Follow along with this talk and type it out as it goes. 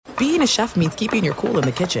being a chef means keeping your cool in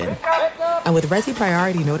the kitchen. And with Resi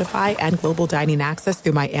Priority Notify and Global Dining Access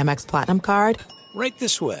through my Amex Platinum card, Right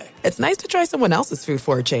this way. it's nice to try someone else's food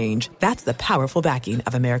for a change. That's the powerful backing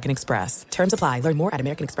of American Express. Terms apply. Learn more at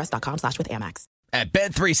americanexpress.com/withAmex. At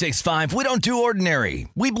Bet365, we don't do ordinary.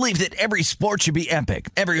 We believe that every sport should be epic.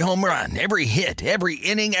 Every home run, every hit, every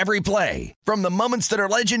inning, every play. From the moments that are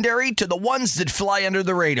legendary to the ones that fly under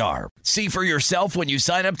the radar. See for yourself when you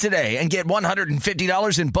sign up today and get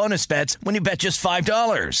 $150 in bonus bets when you bet just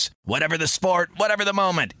 $5. Whatever the sport, whatever the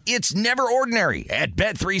moment, it's never ordinary at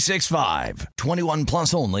Bet365. 21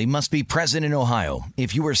 plus only. Must be present in Ohio.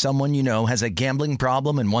 If you or someone you know has a gambling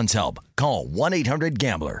problem and wants help, call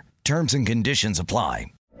 1-800-GAMBLER. Terms and conditions apply.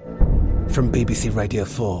 From BBC Radio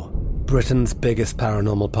 4, Britain's biggest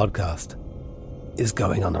paranormal podcast is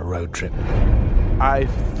going on a road trip. I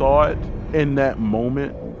thought in that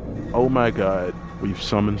moment, oh my God, we've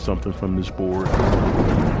summoned something from this board.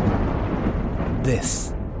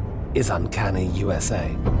 This is Uncanny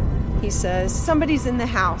USA. He says, somebody's in the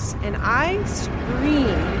house, and I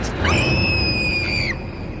screamed.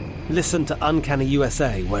 Listen to Uncanny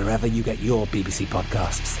USA wherever you get your BBC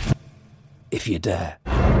podcasts, if you dare.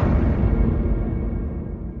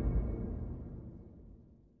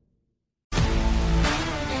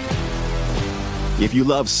 If you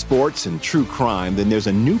love sports and true crime, then there's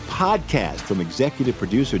a new podcast from executive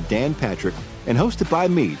producer Dan Patrick and hosted by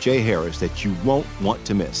me, Jay Harris, that you won't want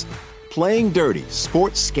to miss. Playing Dirty: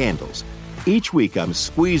 Sports Scandals. Each week, I'm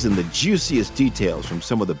squeezing the juiciest details from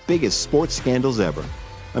some of the biggest sports scandals ever.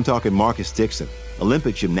 I'm talking Marcus Dixon,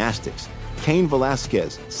 Olympic gymnastics, Cain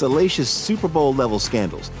Velasquez, salacious Super Bowl-level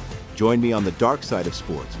scandals. Join me on the dark side of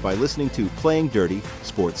sports by listening to Playing Dirty: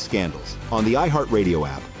 Sports Scandals on the iHeartRadio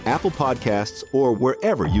app, Apple Podcasts, or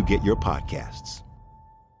wherever you get your podcasts.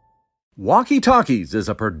 Walkie Talkies is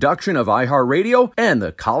a production of iHeartRadio and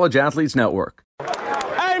the College Athletes Network.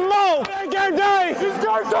 Hey, Mo! It ain't game day! It's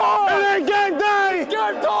game time! It ain't game day! It's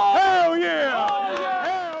game time! Hell yeah!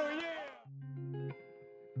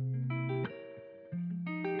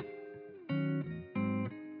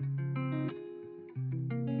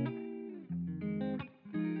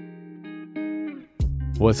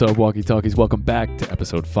 What's up, Walkie Talkies? Welcome back to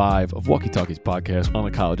episode 5 of Walkie Talkies podcast on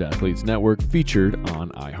the College Athletes Network, featured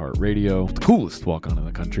on iHeartRadio, the coolest walk-on in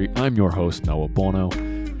the country. I'm your host, Noah Bono.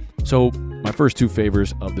 So my first two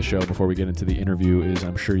favors of the show before we get into the interview is,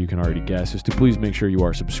 I'm sure you can already guess, is to please make sure you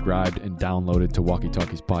are subscribed and downloaded to Walkie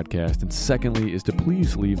Talkies podcast. And secondly is to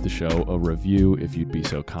please leave the show a review if you'd be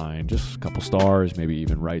so kind. Just a couple stars, maybe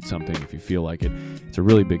even write something if you feel like it. It's a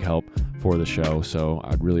really big help for the show, so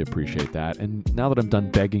I'd really appreciate that. And now that I'm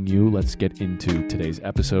done begging you, let's get into today's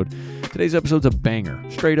episode. Today's episode's a banger,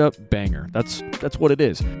 straight up banger. That's what it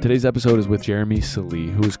is. Today's episode is with Jeremy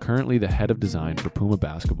Sallee, who is currently the head of design for Puma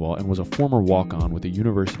basketball and was a former walk-on with the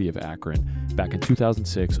University of Akron back in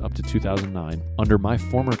 2006 up to 2009 under my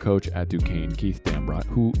former coach at Duquesne, Keith Dambrot,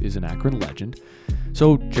 who is an Akron legend.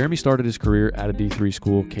 So Jeremy started his career at a D3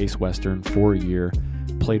 school, Case Western, for a year,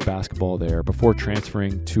 played basketball there before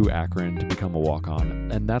transferring to Akron to become a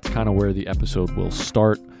walk-on. And that's kind of where the episode will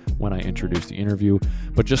start when I introduce the interview.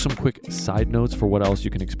 But just some quick side notes for what else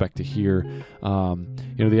you can expect to hear.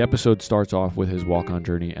 The episode starts off with his walk-on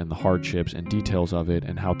journey and the hardships and details of it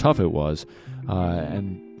and how tough it was.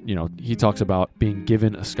 He talks about being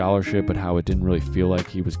given a scholarship, but how it didn't really feel like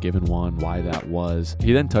he was given one, why that was.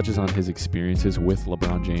 He then touches on his experiences with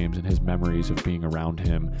LeBron James and his memories of being around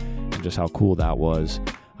him and just how cool that was.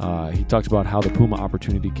 He talks about how the Puma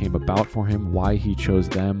opportunity came about for him, why he chose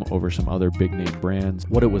them over some other big-name brands,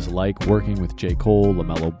 what it was like working with J. Cole,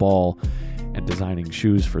 LaMelo Ball, and designing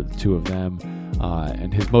shoes for the two of them,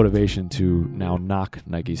 and his motivation to now knock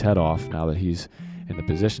Nike's head off now that he's in the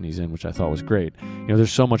position he's in, which I thought was great.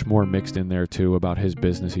 There's so much more mixed in there too about his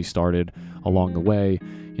business he started along the way.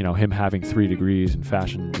 Him having 3 degrees in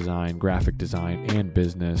fashion design, graphic design, and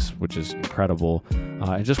business, which is incredible.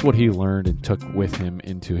 And just what he learned and took with him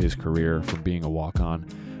into his career from being a walk-on.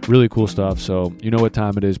 Really cool stuff. So you know what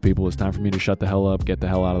time it is, people. It's time for me to shut the hell up, get the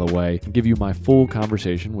hell out of the way, and give you my full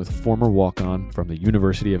conversation with former walk-on from the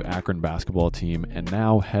University of Akron basketball team and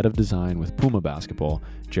now head of design with Puma basketball,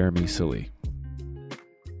 Jeremy Sallee.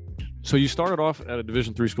 So you started off at a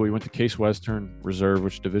Division III school. You went to Case Western Reserve,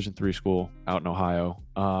 which is a Division III school out in Ohio.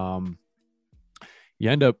 You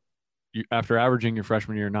end up, after averaging your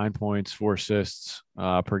freshman year 9 points, 4 assists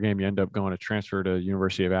per game, you end up going to transfer to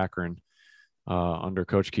University of Akron under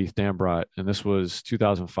Coach Keith Dambrot. And this was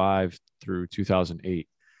 2005 through 2008.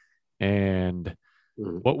 And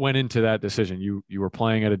what went into that decision? You were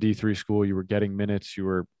playing at a D3 school. You were getting minutes. You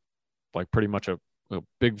were like pretty much a a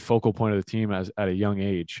big focal point of the team at a young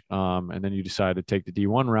age. And then you decided to take the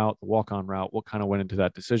D1 route, the walk-on route. What kind of went into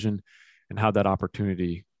that decision, and how'd that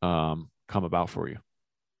opportunity come about for you?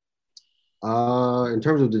 In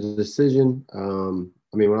terms of the decision,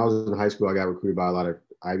 I mean, when I was in high school, I got recruited by a lot of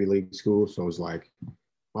Ivy League schools. So it was like,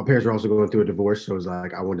 my parents were also going through a divorce. So it was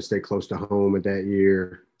like, I wanted to stay close to home at that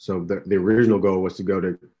year. So the original goal was to go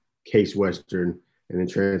to Case Western and then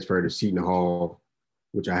transfer to Seton Hall,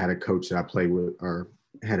 which I had a coach that I played with or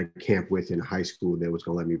had a camp with in high school that was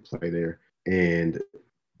going to let me play there. And,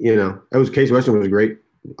 you know, Case Western was great.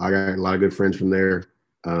 I got a lot of good friends from there.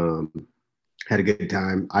 Had a good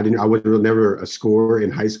time. I was never a scorer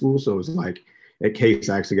in high school. So it was like at Case,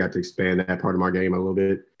 I actually got to expand that part of my game a little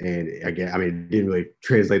bit. And again, I mean, it didn't really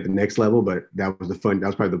translate the next level, but that was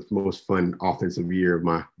probably the most fun offensive year of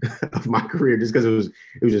my career, just because it was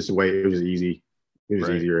just easy. It was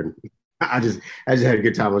easier. And I just had a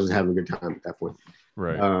good time. I was just having a good time at that point.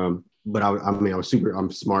 Right. But I'm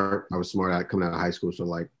smart. I was smart coming out of high school. So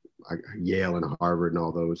like Yale and Harvard and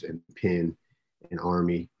all those, and Penn and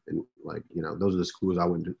Army. And like, you know, those are the schools I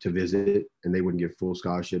went to visit, and they wouldn't give full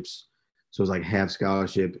scholarships. So it was like half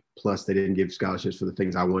scholarship, plus they didn't give scholarships for the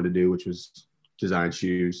things I wanted to do, which was design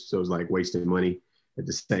shoes. So it was like wasting money at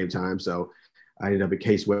the same time. So I ended up at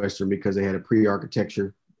Case Western because they had a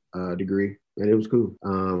pre-architecture degree, and it was cool.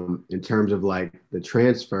 In terms of like the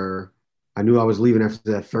transfer, I knew I was leaving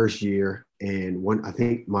after that first year. And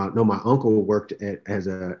my uncle worked in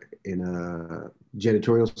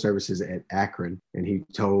janitorial services at Akron, and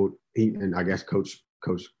and I guess Coach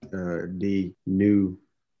D knew.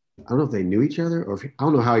 I don't know if they knew each other, or I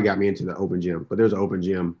don't know how he got me into the open gym, but there's an open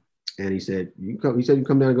gym, and he said you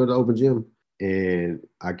come down and go to the open gym, and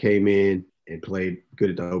I came in and played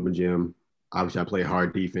good at the open gym. Obviously, I played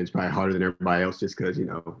hard defense, probably harder than everybody else, just because you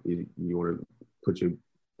want to put your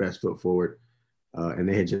best foot forward. And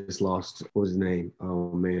they had just lost, what was his name?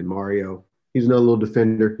 Oh man, Mario. He was another little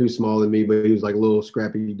defender. He was smaller than me, but he was like a little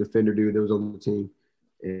scrappy defender dude that was on the team.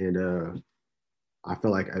 And I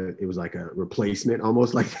felt like it was like a replacement,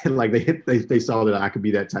 almost like they saw that I could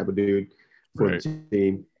be that type of dude for the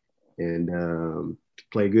team, and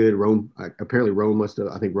play good. Apparently Rome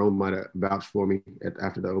might have vouched for me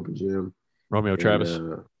after the open gym. Romeo Travis.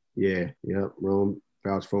 Rome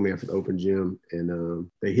vouched for me after the open gym,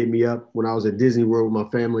 and they hit me up when I was at Disney World with my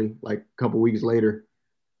family. Like a couple weeks later,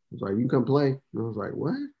 I was like, "You can come play," and I was like,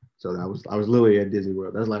 "What?" So I was literally at Disney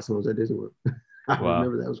World. That's the last time I was at Disney World. I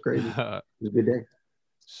remember that. Was crazy. It was a good day.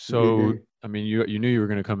 So, I mean, you knew you were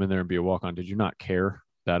going to come in there and be a walk-on. Did you not care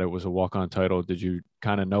that it was a walk-on title? Did you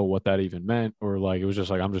kind of know what that even meant? Or like, it was just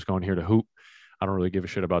like, I'm just going here to hoop. I don't really give a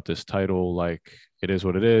shit about this title. Like, it is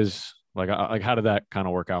what it is. Like how did that kind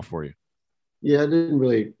of work out for you? Yeah, I didn't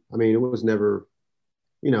really, I mean, it was never,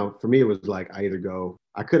 for me, it was like,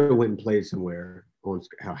 I could have went and played somewhere on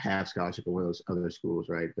half scholarship at one of those other schools,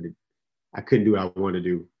 right? But I couldn't do what I wanted to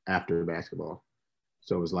do after basketball.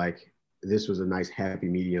 So it was like, this was a nice happy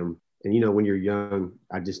medium. And, when you're young,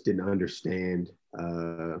 I just didn't understand,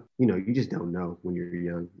 you just don't know when you're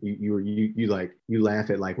young. You laugh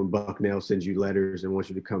at like when Bucknell sends you letters and wants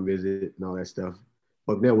you to come visit and all that stuff.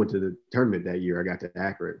 Bucknell went to the tournament that year. I got to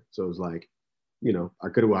Akron. So it was like, I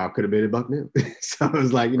could have been at Bucknell. So it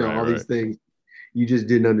was like, all these things you just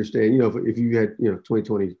didn't understand. If you had,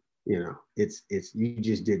 2020, it's you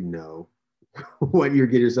just didn't know what you're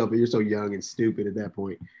getting yourself in. You're so young and stupid at that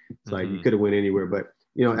point. It's like you could have went anywhere. But,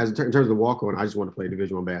 as in terms of the walk-on, I just want to play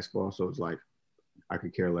Division I basketball. So it's like I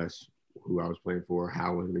could care less who I was playing for, how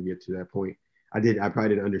I was going to get to that point. I probably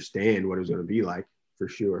didn't understand what it was going to be like, for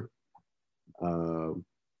sure.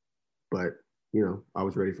 But, I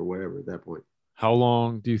was ready for whatever at that point. How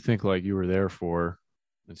long do you think like you were there for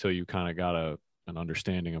until you kind of got an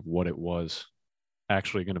understanding of what it was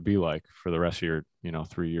actually going to be like for the rest of your,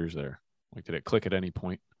 3 years there? Like, did it click at any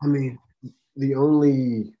point? I mean,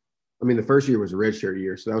 the first year was a redshirt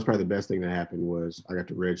year. So that was probably the best thing that happened was I got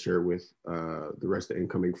to redshirt with the rest of the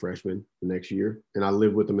incoming freshmen the next year. And I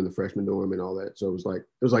lived with them in the freshman dorm and all that. So it was like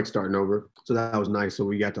starting over. So that was nice. So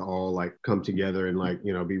we got to all like come together and like,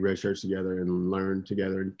 be redshirts together and learn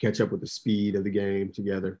together and catch up with the speed of the game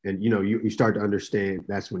together. And, you start to understand.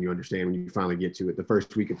 That's when you understand when you finally get to it. The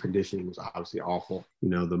first week of conditioning was obviously awful.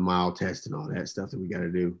 The mile test and all that stuff that we got to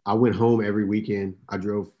do. I went home every weekend. I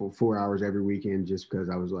drove for 4 hours every weekend just because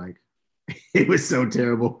I was like, it was so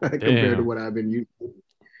terrible compared to what I've been used to.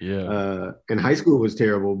 Yeah. And high school was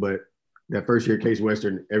terrible, but that first year Case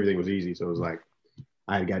Western, everything was easy. So it was like,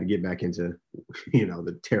 I had got to get back into,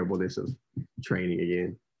 the terribleness of training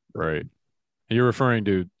again. Right. And you're referring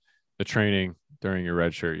to the training during your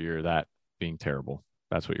redshirt year, that being terrible.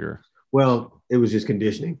 That's what you're. Well, it was just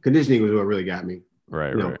conditioning. Conditioning was what really got me.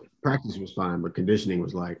 Right, You know, right. practice was fine, but conditioning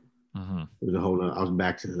was like, Mm-hmm. it was a whole nother, I was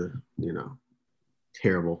back to the,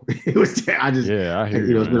 terrible. It was, I just, Yeah, I hear it's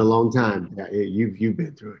been a man. long time. Yeah, you've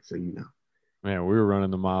been through it, so you know. Man, we were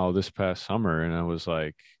running the mile this past summer, and I was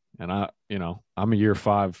like, and I'm a year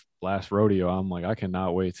 5 last rodeo. I'm like, I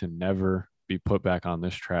cannot wait to never be put back on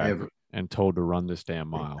this track Ever. and told to run this damn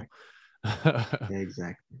mile.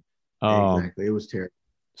 Exactly. Um, It was terrible.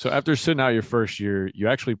 So after sitting out your first year, you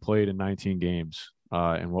actually played in 19 games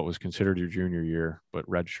in what was considered your junior year, but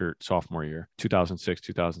redshirt sophomore year,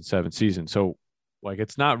 2006-2007 season. So, like,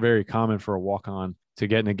 it's not very common for a walk-on to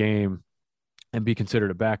get in a game and be considered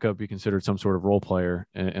a backup, be considered some sort of role player,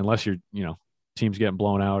 unless you're, team's getting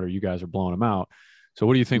blown out or you guys are blowing them out. So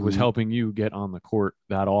what do you think was helping you get on the court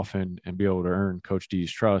that often and be able to earn Coach D's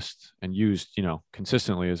trust and used,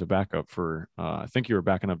 consistently as a backup for, I think you were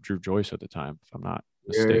backing up Drew Joyce at the time, if I'm not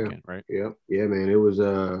mistaken, right? Yeah, man. It was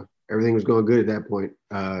everything was going good at that point.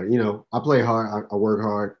 I play hard, I work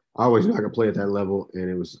hard. I always knew I could play at that level, and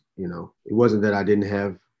it was, it wasn't that I didn't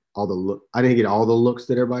have all the look. I didn't get all the looks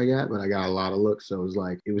that everybody got, but I got a lot of looks. So it was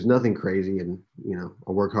like, it was nothing crazy, and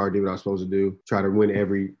I worked hard, do what I was supposed to do, try to win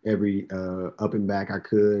every up and back I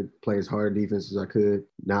could, play as hard a defense as I could,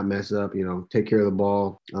 not mess up, take care of the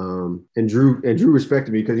ball. And Drew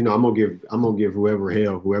respected me because I'm gonna give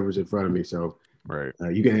whoever's in front of me. So. Right.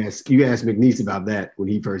 You can ask McNeese about that when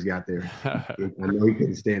he first got there. I know he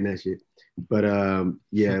couldn't stand that shit. But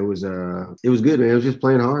it was good, man. It was just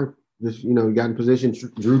playing hard. Just got in position.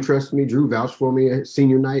 Drew trusted me. Drew vouched for me at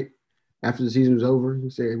senior night after the season was over. He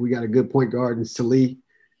said we got a good point guard in Salih.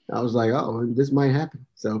 I was like, oh, this might happen.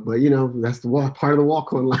 So, but that's the part of the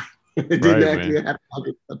walk-on life. It didn't actually happen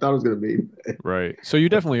like I thought it was going to be. Right. So you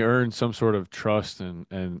definitely earned some sort of trust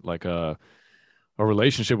and like a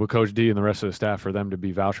relationship with Coach D and the rest of the staff for them to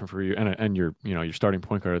be vouching for you and your starting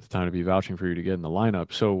point guard at the time to be vouching for you to get in the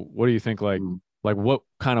lineup. So what do you think, like what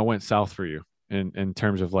kind of went south for you in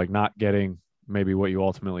terms of like not getting maybe what you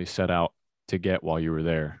ultimately set out to get while you were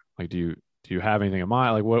there? Like, do you have anything in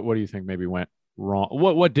mind? Like what do you think maybe went wrong?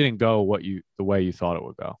 What didn't go the way you thought it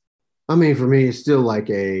would go? I mean, for me, it's still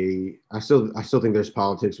like I still think there's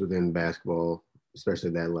politics within basketball, especially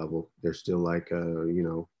at that level. There's still like,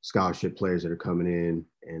 scholarship players that are coming in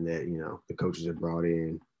and that, the coaches have brought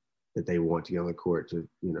in that they want to get on the court to,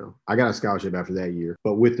 I got a scholarship after that year,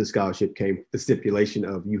 but with the scholarship came the stipulation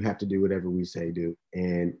of you have to do whatever we say do.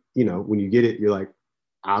 And, when you get it, you're like,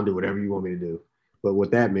 I'll do whatever you want me to do. But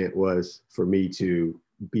what that meant was for me to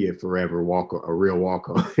be a forever a real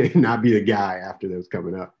walk-on and not be the guy after that was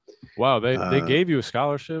coming up. Wow. They gave you a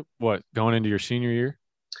scholarship, going into your senior year?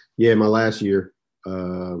 Yeah, my last year.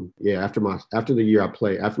 After the year I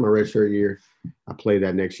played, after my redshirt year, I played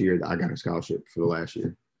that next year. I got a scholarship for the last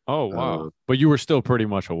year. Oh, wow. But you were still pretty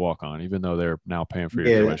much a walk-on, even though they're now paying for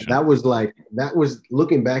your tuition. That was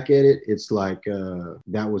looking back at it. It's like,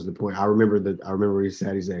 that was the point. I remember he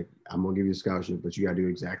said, I'm going to give you a scholarship, but you got to do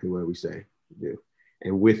exactly what we say you do.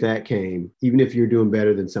 And with that came, even if you're doing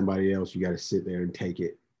better than somebody else, you got to sit there and take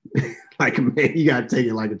it like a man. You got to take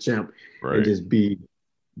it like a champ, right? And just be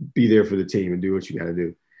there for the team and do what you got to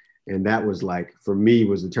do. And that was like, for me,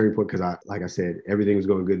 was the turning point because like I said, everything was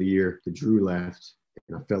going good the year. The Drew left,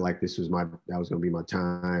 and I felt like that was going to be my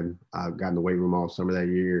time. I got in the weight room all summer that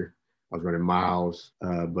year. I was running miles,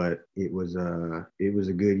 but it was a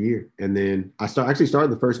good year. And then I actually started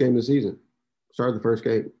the first game of the season.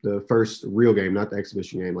 The first real game, not the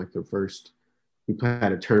exhibition game, like the first. We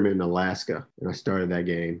had a tournament in Alaska, and I started that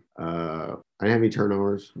game. I didn't have any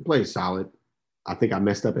turnovers. I played solid. I think I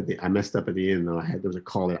messed up at the end though. There was a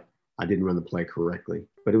call that I didn't run the play correctly,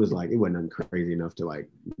 but it wasn't nothing crazy enough to like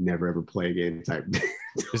never ever play again type.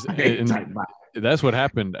 That's what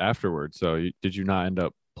happened afterwards. So did you not end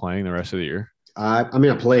up playing the rest of the year? I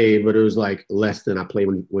played, but it was like less than I played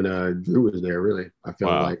when Drew was there. Really, I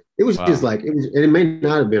felt like it was just like it was, and it may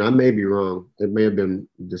not have been. I may be wrong. It may have been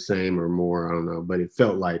the same or more. I don't know, but it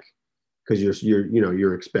felt like because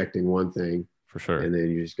you're expecting one thing for sure, and then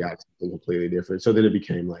you just got something completely different. So then it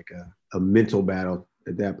became like a mental battle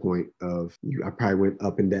at that point. I probably went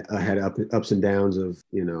up and down. I had ups and downs of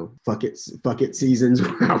fuck it seasons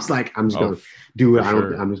where I was like, I'm just gonna do it.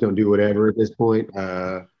 I'm just gonna do whatever at this point.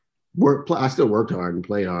 I still worked hard and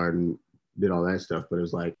played hard and did all that stuff, but it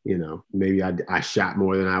was like, maybe I shot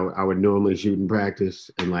more than I would normally shoot in practice.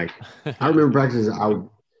 And like, I remember practices,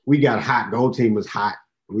 we got hot. The whole team was hot.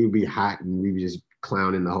 We would be hot and we would just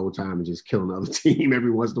clowning the whole time and just killing the other team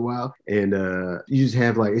every once in a while. And you just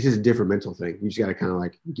have it's just a different mental thing. You just got to kind of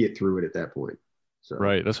like get through it at that point. So.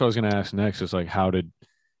 Right. That's what I was going to ask next is like, how did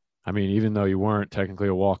I mean, even though you weren't technically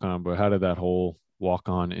a walk-on, but how did that whole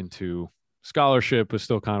walk-on into scholarship was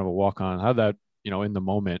still kind of a walk-on? How did that, in the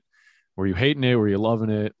moment, were you hating it? Were you loving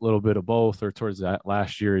it? A little bit of both, or towards that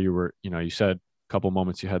last year you were, you said a couple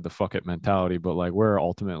moments you had the fuck it mentality, but like where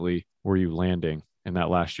ultimately were you landing in that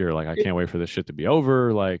last year? Like, I can't wait for this shit to be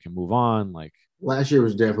over, like, and move on. Like, last year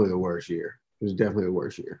was definitely the worst year. It was definitely the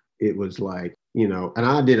worst year. It was like, and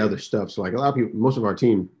I did other stuff. So like a lot of people, most of our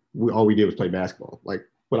team, all we did was play basketball. Like,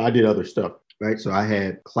 but I did other stuff, right? So I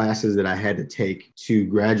had classes that I had to take to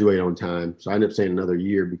graduate on time. So I ended up staying another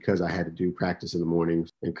year because I had to do practice in the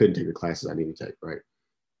mornings and couldn't take the classes I needed to take, right?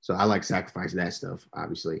 So I like sacrificed that stuff,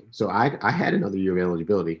 obviously. So I had another year of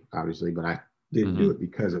eligibility, obviously, but I didn't do it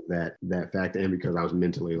because of that fact and because I was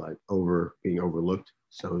mentally like being overlooked.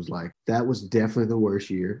 So it was like, that was definitely the worst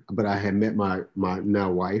year. But I had met my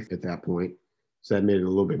now wife at that point. So that made it a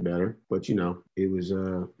little bit better. But it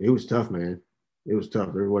was tough, man. It was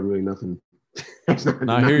tough. There wasn't really nothing.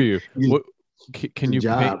 I hear you. What can you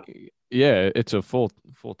job. Yeah, it's a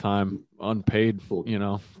full-time unpaid,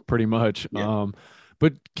 pretty much. Yeah.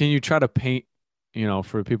 But can you try to paint,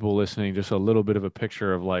 for people listening, just a little bit of a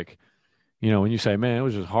picture of like, when you say, man, it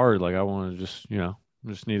was just hard. Like, I wanted to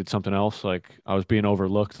just needed something else. Like, I was being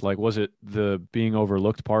overlooked. Like, was it the being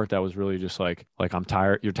overlooked part that was really just like I'm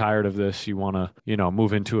tired, you're tired of this, you want to,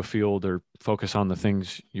 move into a field or focus on the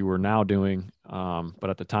things you were now doing, but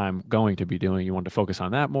at the time going to be doing, you wanted to focus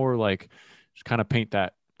on that more? Like, just kind of paint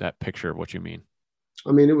that picture of what you mean.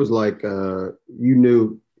 I mean, it was like, you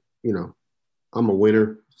knew, I'm a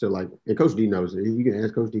winner. So like, and Coach D knows it. You can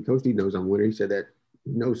ask Coach D. Coach D knows I'm a winner. He said that.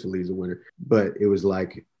 He knows Salih's a winner. But it was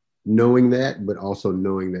like knowing that, but also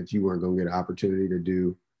knowing that you weren't going to get an opportunity to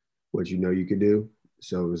do what you know you could do.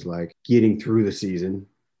 So it was like getting through the season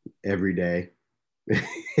every day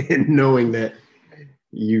and knowing that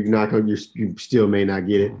you still may not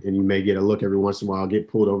get it, and you may get a look every once in a while, get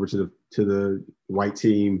pulled over to the white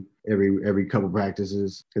team every couple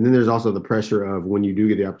practices. And then there's also the pressure of when you do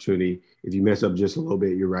get the opportunity, if you mess up just a little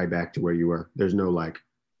bit, you're right back to where you were. There's no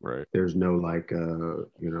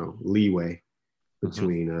leeway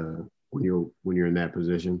between when you're in that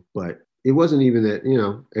position. But it wasn't even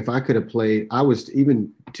that, if I could have played, I was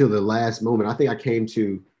even till the last moment. I think I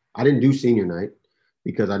didn't do senior night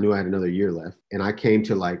because I knew I had another year left. And I came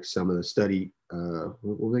to like some of the study, what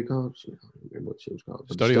were they called? I don't remember what shit was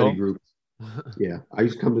called. Study group. Yeah. I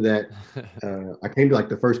used to come to that. I came to like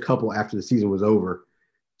the first couple after the season was over,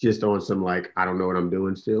 just on some like, I don't know what I'm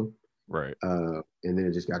doing still. Right. And then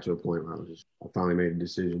it just got to a point where I finally made a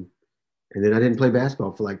decision. And then I didn't play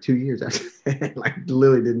basketball for like 2 years. Like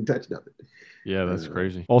literally didn't touch nothing. Yeah, that's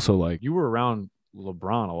crazy. Also, like, you were around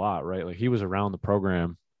LeBron a lot, right? Like, he was around the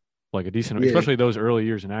program like a decent, especially those early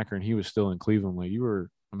years in Akron. He was still in Cleveland. Like, you were,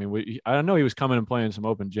 I mean, I know he was coming and playing some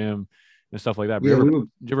open gym and stuff like that. But did you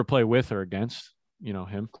ever play with or against,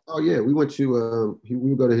 him? Oh yeah, we went to we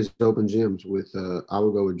would go to his open gyms with. I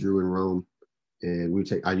would go with Drew and Rome,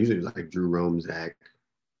 and I usually like Drew, Rome, Zach,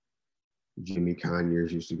 Jimmy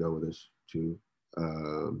Conyers used to go with us too.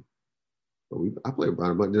 But I played with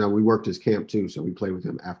Brian, but then we worked his camp too, so we played with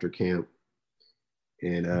him after camp.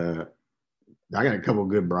 And I got a couple of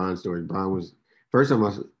good Brian stories. Brian was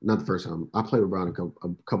not the first time. I played with Brian a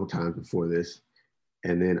couple times before this.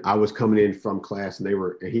 And then I was coming in from class,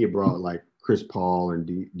 and he had brought like Chris Paul and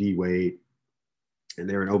D Wade, and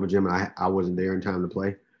they were in open gym, and I wasn't there in time to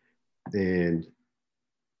play. And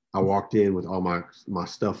I walked in with all my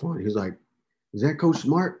stuff on. He was like, "Is that Coach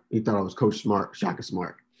Smart?" He thought I was Coach Smart, Shaka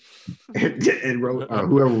Smart. And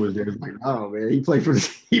whoever was there was like, "Oh man, he played for us.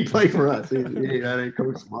 That ain't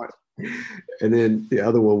Coach Smart." And then the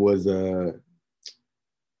other one was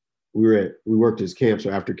we worked his camp. So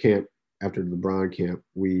after the LeBron camp,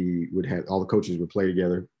 we would have all the coaches would play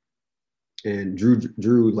together. And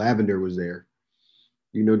Drew Lavender was there.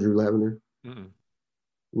 You know Drew Lavender? Mm-mm.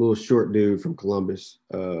 Little short dude from Columbus.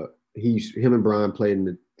 Him and Brian played in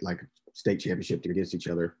the like state championship against each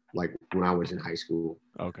other, like when I was in high school.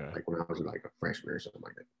 Okay. Like when I was like a freshman or something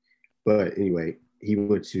like that. But anyway, he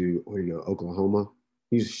went to Oklahoma.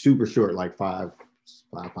 He's super short, like 5'5",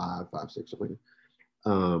 5'6", something like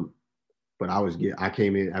that. But I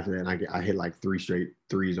came in after that, and I hit like 3 straight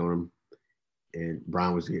threes on him, and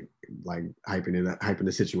Brian was like hyping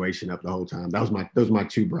the situation up the whole time. Those were my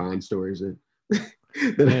 2 Brian stories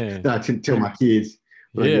that I can tell my kids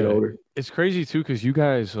when I get older. It's crazy too, because you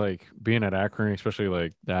guys, like, being at Akron, especially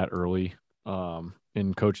like that early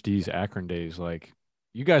in Coach D's Akron days, like,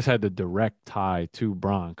 you guys had the direct tie to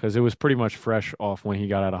Bron, because it was pretty much fresh off when he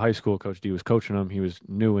got out of high school. Coach D was coaching him. He was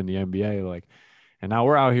new in the NBA, like, and now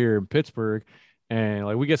we're out here in Pittsburgh, And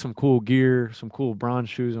like we get some cool gear, some cool bronze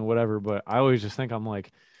shoes and whatever. But I always just think I'm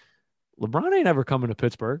like, LeBron ain't ever coming to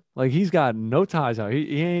Pittsburgh. Like he's got no ties out.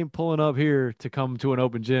 He ain't pulling up here to come to an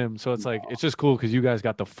open gym. So it's like, it's just cool because you guys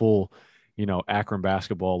got the full, Akron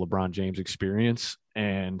basketball, LeBron James experience.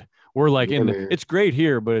 And we're like it's great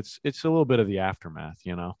here, but it's a little bit of the aftermath,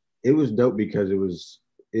 It was dope because it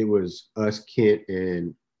was us, Kent,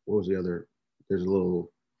 and what was the other? There's a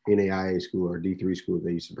little NAIA school or D3 school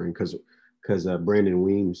they used to bring because Brandon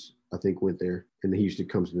Weems, I think, went there and he used to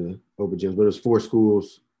come to the open gyms. But it was 4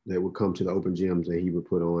 schools that would come to the open gyms that he would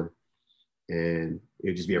put on, and it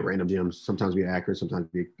would just be at random gyms. Sometimes be Akron, sometimes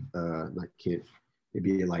be like Kent. It'd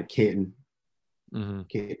be like Canton. Mm-hmm.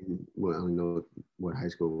 Canton. Well, I don't know what high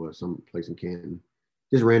school it was. Some place in Canton.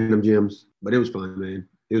 Just random gyms, but it was fun, man.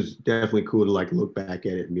 It was definitely cool to like look back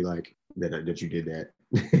at it and be like that you did that.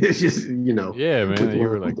 It's just yeah, man. You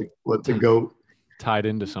were like what to go tied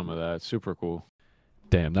into some of that. Super cool.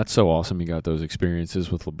 Damn, that's so awesome. You got those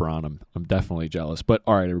experiences with LeBron. I'm definitely jealous. But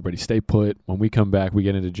all right, everybody, stay put. When we come back, we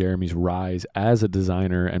get into Jeremy's rise as a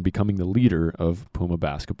designer and becoming the leader of Puma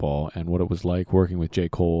basketball and what it was like working with J.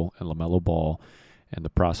 Cole and LaMelo Ball and the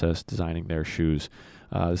process designing their shoes.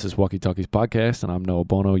 This is Walkie Talkies Podcast, and I'm Noah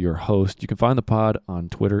Bono, your host. You can find the pod on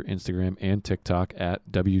Twitter, Instagram, and TikTok at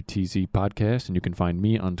WTZ Podcast, and you can find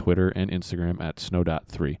me on Twitter and Instagram at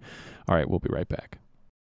Snow.3. All right, we'll be right back.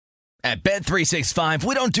 At Bet365,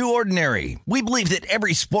 we don't do ordinary. We believe that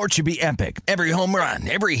every sport should be epic. Every home run,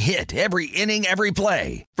 every hit, every inning, every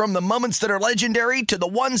play. From the moments that are legendary to the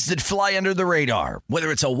ones that fly under the radar. Whether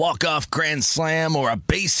it's a walk-off grand slam or a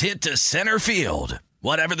base hit to center field.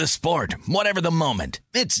 Whatever the sport, whatever the moment.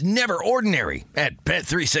 It's never ordinary at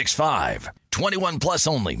Bet365. 21 plus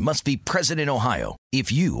only. Must be present in Ohio.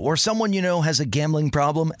 If you or someone you know has a gambling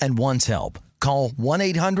problem and wants help, call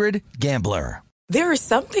 1-800-GAMBLER. There are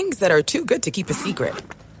some things that are too good to keep a secret.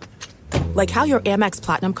 Like how your Amex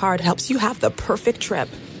Platinum card helps you have the perfect trip.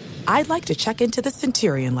 I'd like to check into the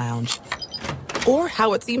Centurion Lounge. Or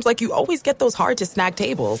how it seems like you always get those hard-to-snag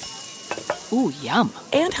tables. Ooh, yum.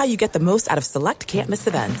 And how you get the most out of select can't-miss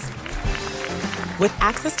events. With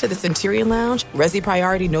access to the Centurion Lounge, Resi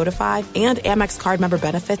Priority Notified, and Amex card member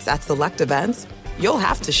benefits at select events, you'll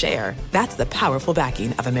have to share. That's the powerful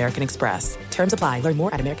backing of American Express. Terms apply. Learn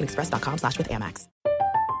more at americanexpress.com/withAmex.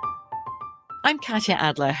 I'm Katya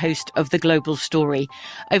Adler, host of The Global Story.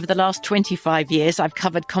 Over the last 25 years, I've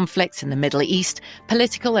covered conflicts in the Middle East,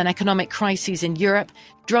 political and economic crises in Europe,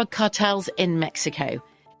 drug cartels in Mexico.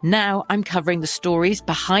 Now I'm covering the stories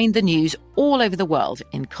behind the news all over the world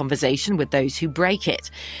in conversation with those who break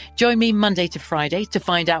it. Join me Monday to Friday to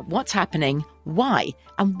find out what's happening, why,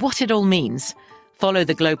 and what it all means. Follow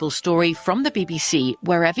The Global Story from the BBC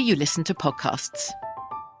wherever you listen to podcasts.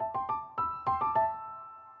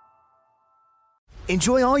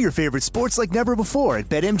 Enjoy all your favorite sports like never before at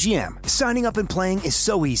BetMGM. Signing up and playing is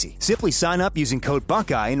so easy. Simply sign up using code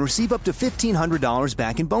Buckeye and receive up to $1,500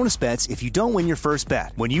 back in bonus bets if you don't win your first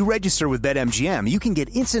bet. When you register with BetMGM, you can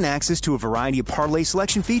get instant access to a variety of parlay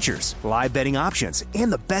selection features, live betting options, and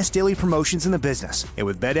the best daily promotions in the business. And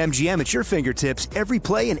with BetMGM at your fingertips, every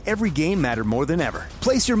play and every game matter more than ever.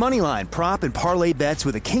 Place your moneyline, prop, and parlay bets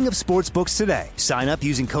with the king of sportsbooks today. Sign up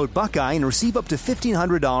using code Buckeye and receive up to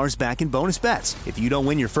 $1,500 back in bonus bets if you don't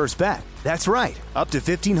win your first bet. That's right, up to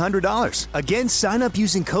 $1,500. Again, sign up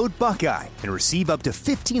using code Buckeye and receive up to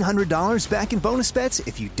 $1,500 back in bonus bets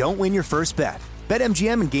if you don't win your first bet.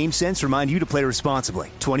 BetMGM and GameSense remind you to play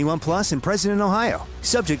responsibly. 21 plus and present in Ohio.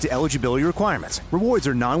 Subject to eligibility requirements. Rewards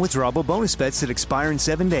are non-withdrawable bonus bets that expire in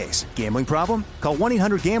 7 days. Gambling problem? Call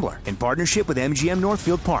 1-800-GAMBLER in partnership with MGM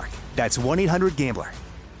Northfield Park. That's 1-800-GAMBLER.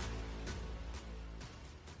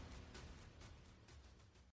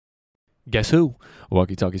 Guess who?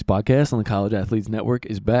 Walkie Talkies Podcast on the College Athletes Network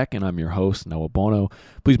is back, and I'm your host, Noah Bono.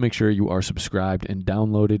 Please make sure you are subscribed and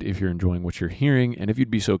downloaded if you're enjoying what you're hearing, and if you'd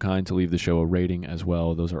be so kind to leave the show a rating as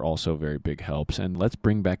well, those are also very big helps. And let's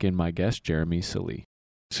bring back in my guest, Jeremy Sallee.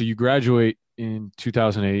 So you graduate in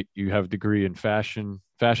 2008. You have a degree in fashion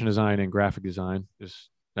design, and graphic design. Is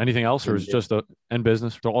anything else, or is it just and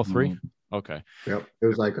business for all three? Mm-hmm. Okay. Yep. It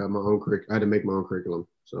was like my own curriculum. I had to make my own curriculum.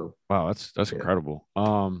 So wow, that's incredible.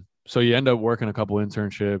 So you end up working a couple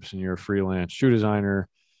internships and you're a freelance shoe designer,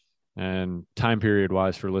 and time period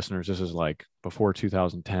wise for listeners, this is like before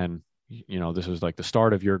 2010, this was like the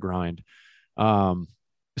start of your grind.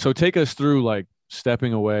 So take us through like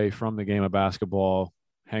stepping away from the game of basketball,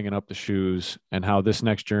 hanging up the shoes, and how this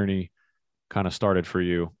next journey kind of started for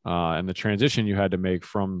you, and the transition you had to make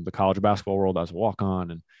from the college basketball world as a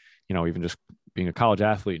walk-on and, even just being a college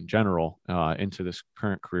athlete in general, into this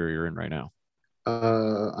current career you're in right now.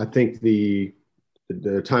 I think the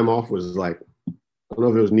the time off was like, I don't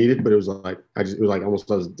know if it was needed, but it was like it was like almost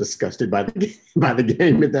I was disgusted by the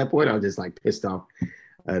game at that point. I was just like pissed off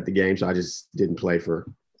at the game, so I just didn't play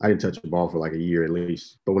I didn't touch the ball for like a year at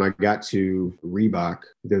least. But when I got to Reebok,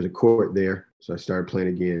 there was a court there, so I started playing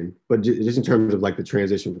again. But just in terms of like the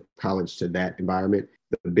transition from college to that environment,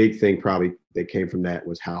 the big thing probably that came from that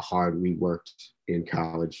was how hard we worked in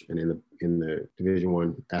college and in the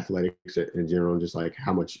Division I athletics in general, and just like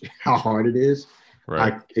how hard it is.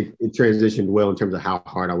 Right. It transitioned well in terms of how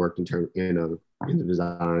hard I worked in the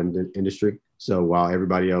design industry. So while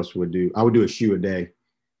everybody else I would do a shoe a day.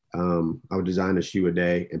 I would design a shoe a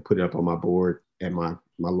day and put it up on my board at my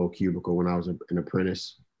little cubicle when I was an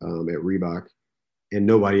apprentice at Reebok, and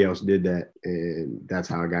nobody else did that. And that's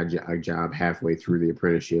how I got a job halfway through the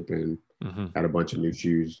apprenticeship and got a bunch of new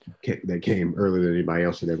shoes that came earlier than anybody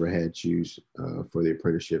else had ever had shoes for the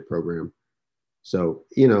apprenticeship program. So,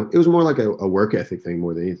 it was more like a work ethic thing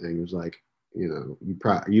more than anything. It was like,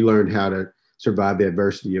 you learned how to survive the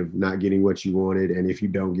adversity of not getting what you wanted. And if you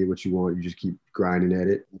don't get what you want, you just keep grinding at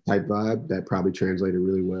it type vibe. That probably translated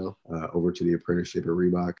really well over to the apprenticeship at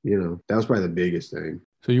Reebok. That was probably the biggest thing.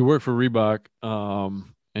 So you work for Reebok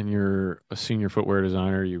and you're a senior footwear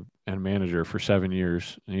designer and manager for 7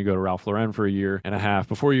 years. And you go to Ralph Lauren for a year and a half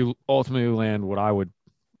before you ultimately land what I would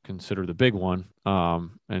consider the big one.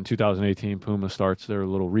 In 2018, Puma starts their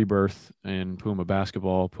little rebirth in Puma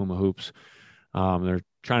basketball, Puma hoops. They're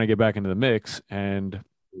trying to get back into the mix, and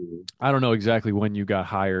I don't know exactly when you got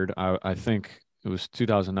hired. I think it was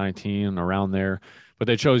 2019, around there, but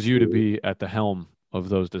they chose you to be at the helm of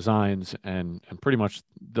those designs and pretty much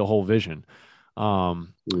the whole vision. So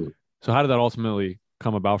how did that ultimately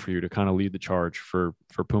come about for you to kind of lead the charge for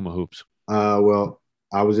Puma hoops? Well,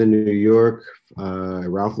 I was in New York at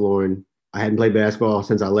Ralph Lauren. I hadn't played basketball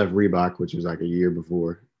since I left Reebok, which was like a year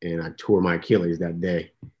before, and I tore my Achilles that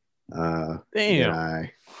day. Damn. I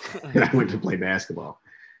went to play basketball.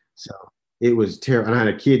 So it was terrible. And I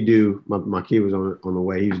had a kid my kid was on the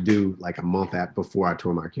way. He was due like a month before I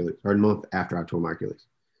tore my Achilles, or a month after I tore my Achilles.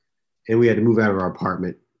 And we had to move out of our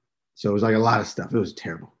apartment. So it was like a lot of stuff. It was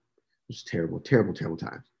terrible. It was terrible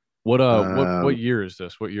times. What year is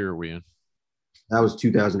this? What year are we in? That was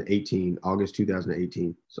 2018, August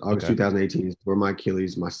 2018. So August 2018 is for my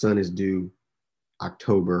Achilles. My son is due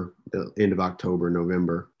October, the end of October,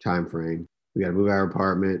 November timeframe. We got to move our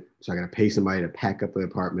apartment. So I got to pay somebody to pack up the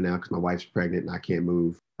apartment now because my wife's pregnant and I can't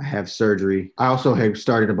move. I have surgery. I also have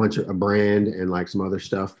started a brand and like some other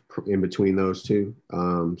stuff in between those two.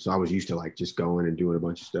 So I was used to like just going and doing a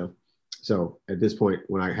bunch of stuff. So at this point,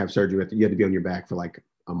 when I have surgery, you have to be on your back for like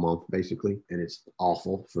a month basically. And it's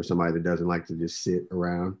awful for somebody that doesn't like to just sit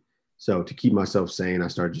around. So to keep myself sane, I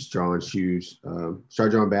started just drawing shoes,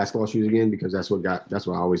 started drawing basketball shoes again, because that's what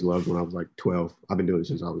I always loved when I was like 12. I've been doing it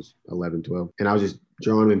since I was 11, 12. And I was just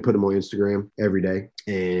drawing them and put them on Instagram every day.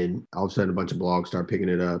 And all of a sudden a bunch of blogs started picking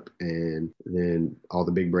it up. And then all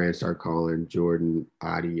the big brands started calling, Jordan,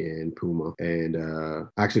 Adi, and Puma. And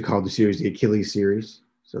I actually called the series the Achilles series.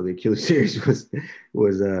 So the Achilles series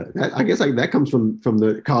was I guess like that comes from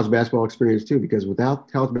the college basketball experience too, because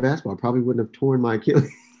without college basketball, I probably wouldn't have torn my Achilles.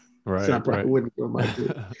 Right. So I probably wouldn't go my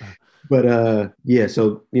kid. But yeah,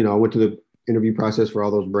 so I went to the interview process for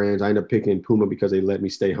all those brands. I ended up picking Puma because they let me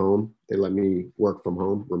stay home. They let me work from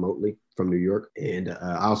home remotely from New York. And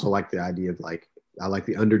I also like the idea of I like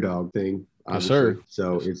the underdog thing. Obviously. Yes, sir.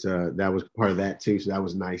 So it's that was part of that too. So that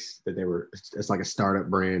was nice that it's like a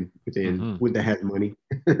startup brand with that had money.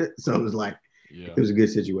 So it was like it was a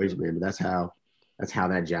good situation, man. But that's how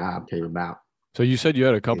that job came about. So you said you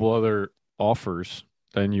had a couple other offers.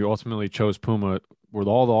 Then you ultimately chose Puma. Were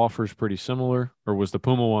all the offers pretty similar, or was the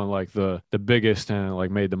Puma one like the biggest and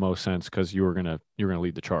like made the most sense because you were gonna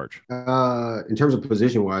lead the charge? In terms of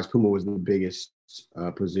position wise, Puma was the biggest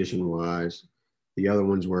position wise. The other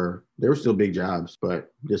ones were still big jobs,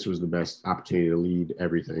 but this was the best opportunity to lead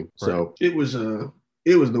everything. Right. So it was the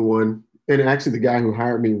one. And actually, the guy who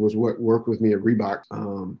hired me was what worked with me at Reebok,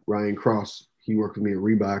 Ryan Cross. He worked with me at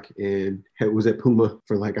Reebok and was at Puma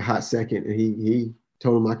for like a hot second, and he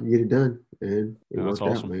told him I could get it done, and it worked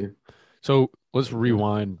out, man. So let's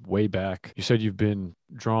rewind way back. You said you've been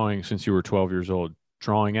drawing since you were 12 years old.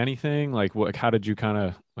 Drawing anything? Like how did you kind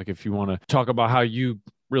of, like, if you want to talk about how you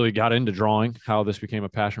really got into drawing, how this became a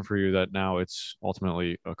passion for you that now it's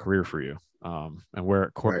ultimately a career for you, and where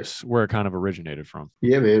it kind of originated from?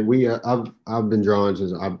 Yeah, man. I've been drawing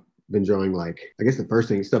since I've been drawing, like, I guess the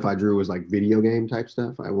first stuff I drew was like video game type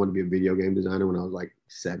stuff. I wanted to be a video game designer when I was like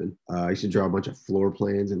 7. I used to draw a bunch of floor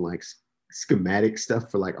plans and like schematic stuff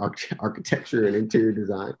for like architecture and interior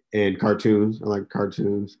design and cartoons. I like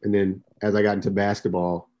cartoons. And then as I got into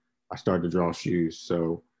basketball, I started to draw shoes.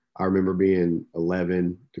 So I remember being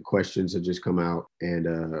 11, the questions had just come out, and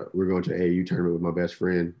we're going to AAU tournament with my best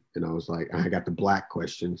friend. And I was like, I got the black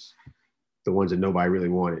questions, the ones that nobody really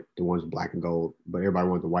wanted, the ones with black and gold, but everybody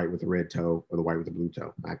wanted the white with the red toe or the white with the blue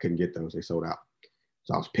toe. I couldn't get those. They sold out.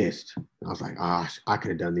 So I was pissed. I was like, I could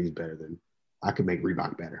have done these better than, I could make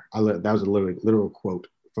Reebok better. That was a literal quote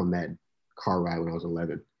from that car ride when I was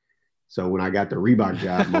 11. So when I got the Reebok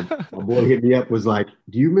job, my boy hit me up, was like,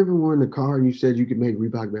 do you remember we were in the car and you said you could make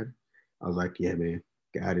Reebok better? I was like, yeah, man,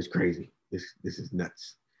 God is crazy. This is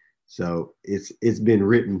nuts. So it's been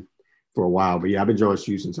written for a while, but yeah, I've been drawing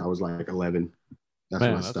shoes since I was like 11. That's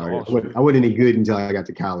when I started. Awesome. I wasn't any good until I got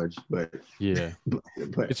to college, but yeah,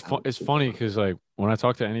 but it's funny because like when I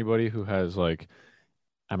talk to anybody who has like,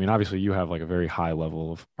 I mean, obviously you have like a very high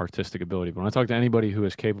level of artistic ability, but when I talk to anybody who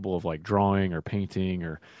is capable of like drawing or painting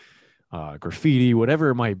or graffiti, whatever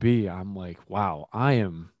it might be, I'm like, wow, I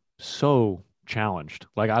am so challenged.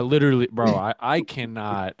 Like I literally, bro, I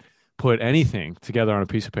cannot put anything together on a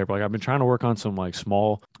piece of paper. Like I've been trying to work on some like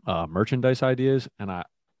small merchandise ideas, and I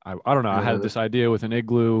don't know, I had this idea with an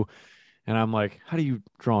igloo, and I'm like, how do you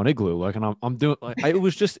draw an igloo? Like, and I'm doing like,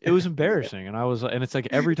 it was embarrassing. And I was, and it's like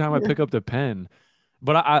every time I pick up the pen,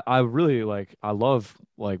 but I really like, I love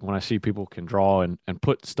like when I see people can draw and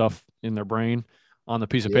put stuff in their brain on the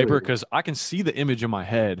piece of paper, because I can see the image in my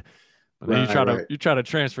head, but then you try to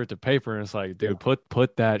transfer it to paper, and it's like, dude,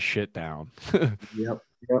 put that shit down. Yep.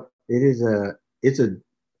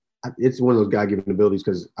 It's one of those God-given abilities,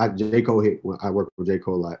 because J. Cole I worked with J.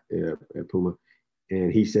 Cole a lot at Puma,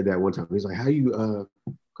 and he said that one time. He's like, how do you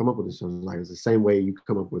come up with this? I was like, it's the same way you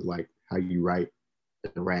come up with like how you write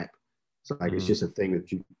and rap. So like, it's just a thing that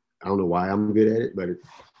I don't know why I'm good at it, but it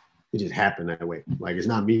just happened that way. Like, it's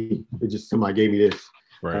not me. It just, somebody gave me this.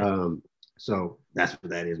 Right. So that's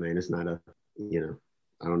what that is, man. It's not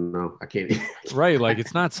I don't know. I can't. Right. Like,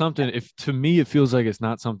 it's not something, to me, it feels like it's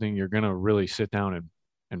not something you're going to really sit down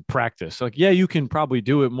and practice. Like, yeah, you can probably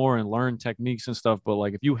do it more and learn techniques and stuff, but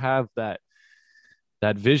like, if you have that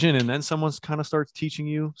vision, and then someone kind of starts teaching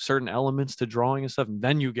you certain elements to drawing and stuff, and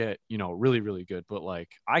then you get, really, really good. But like,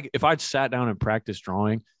 if I'd sat down and practiced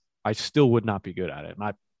drawing, I still would not be good at it.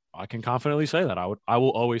 And I can confidently say that I will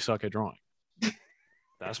always suck at drawing.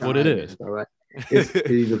 That's what it is. All right.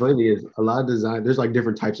 The funny thing is, a lot of design, there's like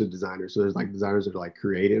different types of designers. So there's like designers that are like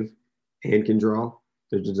creative and can draw.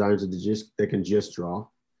 There's designers that can just draw.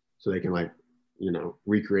 So they can like,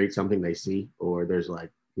 recreate something they see, or there's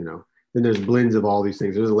like, then there's blends of all these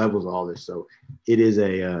things. There's levels of all this. So it is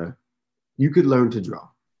you could learn to draw.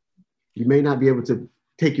 You may not be able to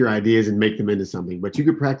take your ideas and make them into something, but you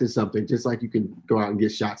could practice something, just like you can go out and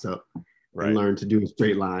get shots up and learn to do a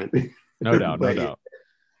straight line. No doubt. No doubt.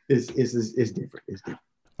 It's different. It's different.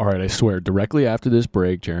 All right, I swear, directly after this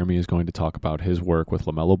break, Jeremy is going to talk about his work with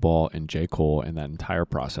LaMelo Ball and J. Cole and that entire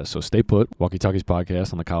process. So stay put. Walkie Talkies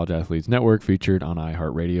podcast on the College Athletes Network, featured on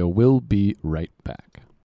iHeartRadio. We'll be right back.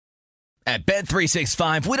 At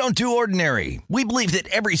Bet365, we don't do ordinary. We believe that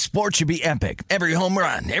every sport should be epic. Every home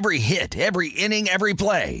run, every hit, every inning, every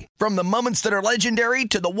play. From the moments that are legendary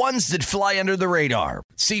to the ones that fly under the radar.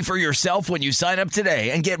 See for yourself when you sign up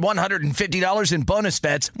today and get $150 in bonus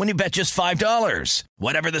bets when you bet just $5.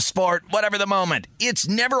 Whatever the sport, whatever the moment, it's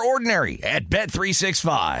never ordinary at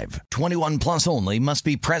Bet365. 21 plus only. Must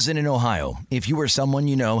be present in Ohio. If you or someone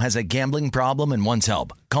you know has a gambling problem and wants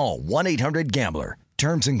help, call 1-800-GAMBLER.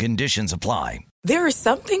 Terms and conditions apply. There are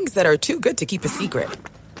some things that are too good to keep a secret.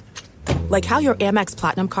 Like how your Amex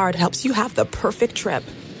Platinum card helps you have the perfect trip.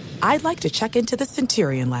 I'd like to check into the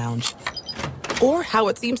Centurion Lounge. Or how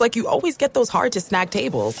it seems like you always get those hard-to-snag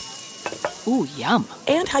tables. Ooh, yum.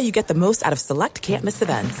 And how you get the most out of select can't-miss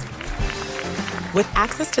events. With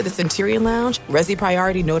access to the Centurion Lounge, Resi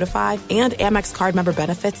Priority Notified, and Amex card member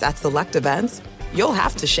benefits at select events, you'll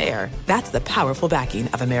have to share. That's the powerful backing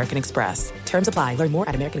of American Express. Terms apply. Learn more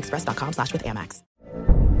at americanexpress.com/withAmex.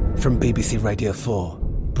 From BBC Radio 4,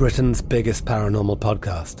 Britain's biggest paranormal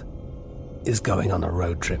podcast is going on a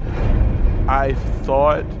road trip. I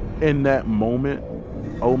thought in that moment,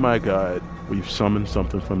 oh my God, we've summoned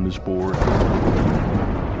something from this board.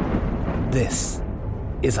 This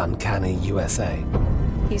is Uncanny USA.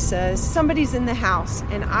 He says, somebody's in the house,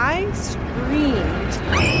 and I screamed.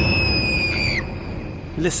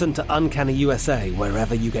 Listen to Uncanny USA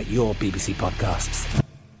wherever you get your BBC podcasts,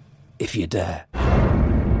 if you dare.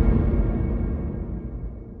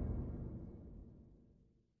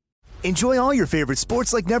 Enjoy all your favorite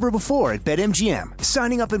sports like never before at BetMGM.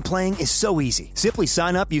 Signing up and playing is so easy. Simply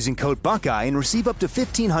sign up using code Buckeye and receive up to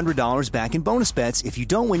 $1,500 back in bonus bets if you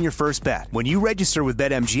don't win your first bet. When you register with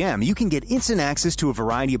BetMGM, you can get instant access to a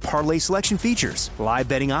variety of parlay selection features, live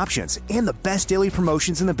betting options, and the best daily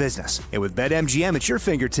promotions in the business. And with BetMGM at your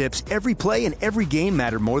fingertips, every play and every game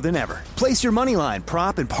matter more than ever. Place your moneyline,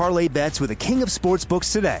 prop, and parlay bets with the king of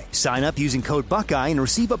sportsbooks today. Sign up using code Buckeye and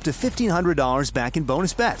receive up to $1,500 back in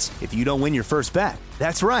bonus bets if you don't win your first bet.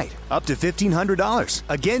 That's right, up to $1,500.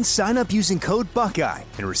 Again, sign up using code Buckeye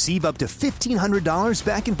and receive up to $1,500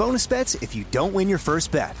 back in bonus bets if you don't win your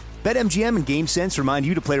first bet. BetMGM and GameSense remind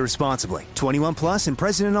you to play responsibly. 21 plus and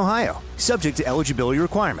present in Ohio. Subject to eligibility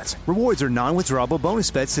requirements. Rewards are non-withdrawable bonus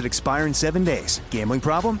bets that expire in 7 days. Gambling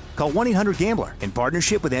problem? Call 1-800-GAMBLER in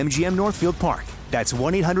partnership with MGM Northfield Park. That's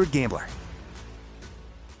 1-800-GAMBLER.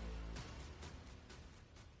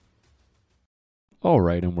 All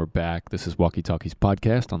right, and we're back. This is Walkie Talkies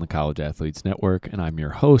Podcast on the College Athletes Network, and I'm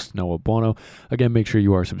your host, Noah Bono. Again, make sure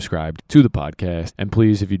you are subscribed to the podcast, and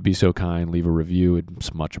please, if you'd be so kind, leave a review.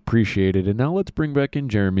 It's much appreciated. And now let's bring back in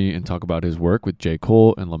Jeremy and talk about his work with J.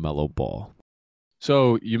 Cole and LaMelo Ball.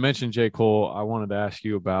 So you mentioned J. Cole. I wanted to ask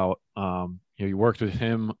you about, you worked with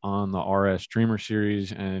him on the RS Dreamer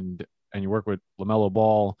series, and you work with LaMelo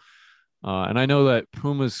Ball. And I know that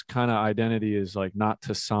Puma's kind of identity is like not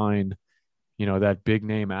to sign that big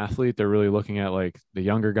name athlete. They're really looking at like the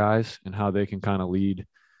younger guys and how they can kind of lead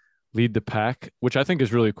the pack, which I think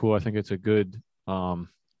is really cool. I think it's a good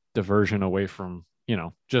diversion away from,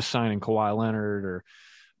 just signing Kawhi Leonard or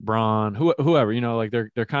Bron, whoever, like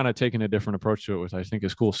they're kind of taking a different approach to it, which I think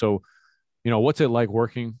is cool. So, what's it like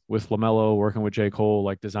working with LaMelo, working with J. Cole,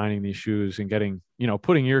 like designing these shoes and getting,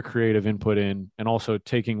 putting your creative input in and also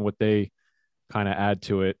taking what they kind of add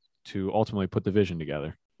to it to ultimately put the vision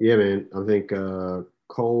together? Yeah, man. I think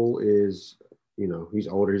Cole is, he's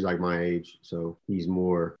older. He's like my age. So he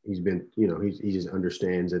just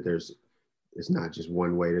understands that it's not just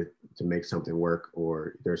one way to make something work,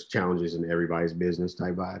 or there's challenges in everybody's business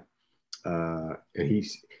type vibe. And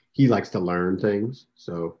he likes to learn things.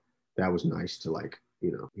 So that was nice to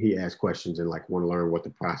he asked questions and want to learn what the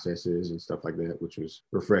process is and stuff like that, which was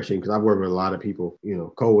refreshing because I've worked with a lot of people.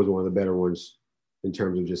 Cole was one of the better ones in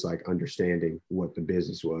terms of just understanding what the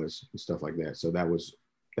business was and stuff like that. So that was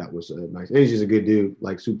nice. And he's just a good dude,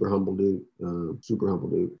 super humble dude.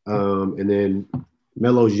 And then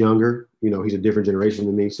Melo's younger, he's a different generation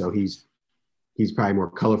than me. So he's probably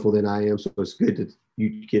more colorful than I am. So it's good that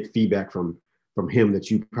you get feedback from him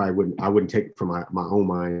that you probably I wouldn't take from my own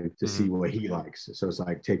mind to see what he likes. So it's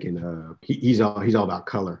like taking, he's all about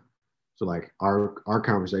color. So our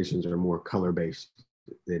conversations are more color based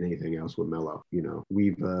than anything else with Melo.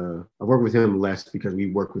 I've worked with him less because we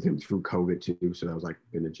worked with him through COVID too. So that was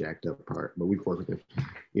been a jacked up part, but we've worked with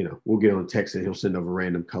him, we'll get on text and he'll send over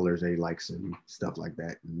random colors that he likes and stuff like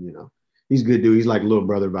that. And, he's a good dude. He's like little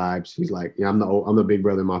brother vibes. He's like, I'm the big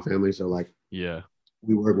brother in my family. So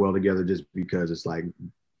we work well together just because it's big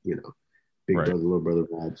brother, little brother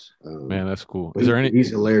vibes. Man, that's cool. Is there he's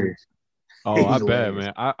hilarious. Oh, I bet,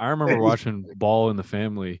 man. I remember watching Ball in the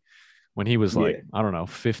Family when he was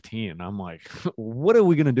 15. I'm like, what are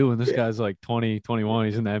we going to do when this guy's 20, 21?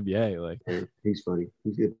 He's in the NBA. He's funny.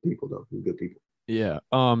 He's good people, though. He's good people. Yeah.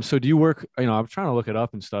 So do you work, I'm trying to look it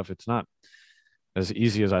up and stuff. It's not as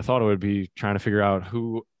easy as I thought it would be trying to figure out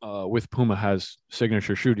who with Puma has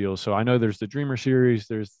signature shoe deals. So I know there's the Dreamer series.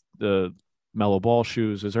 There's the Melo Ball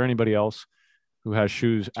shoes. Is there anybody else who has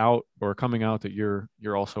shoes out or coming out that you're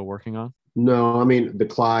also working on? No, I mean the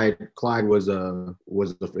Clyde was the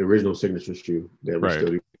original signature shoe that we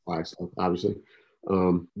still do Clyde stuff, obviously.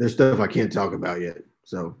 There's stuff I can't talk about yet.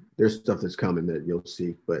 So there's stuff that's coming that you'll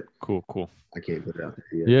see, but cool. I can't put it out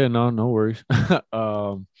there yet. Yeah, no worries.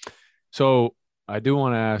 So I do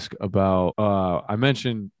want to ask about I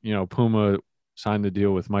mentioned, Puma signed the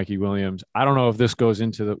deal with Mikey Williams. I don't know if this goes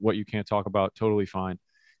into what you can't talk about, totally fine.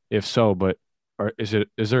 If so, but is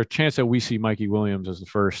there a chance that we see Mikey Williams as the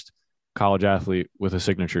first college athlete with a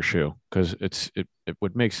signature shoe? Because it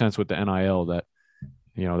would make sense with the NIL that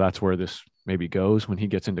that's where this maybe goes when he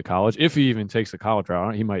gets into college. If he even takes the college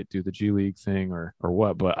route, he might do the G League thing or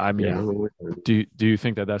what. But I mean, do you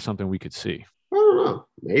think that that's something we could see? I don't know.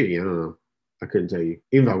 Maybe. I don't know. I couldn't tell you.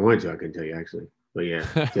 Even if I wanted to, I couldn't tell you actually. But yeah,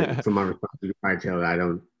 from my response, I tell I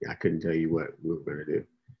couldn't tell you what we were going to do.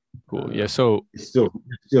 Cool. Yeah. So it's still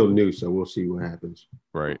new, so we'll see what happens.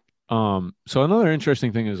 Right. So another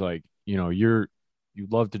interesting thing is you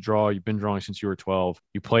love to draw. You've been drawing since you were 12.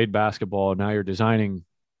 You played basketball. Now you're designing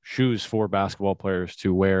shoes for basketball players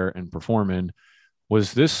to wear and perform in.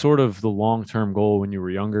 Was this sort of the long-term goal when you were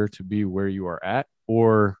younger to be where you are at,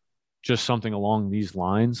 or just something along these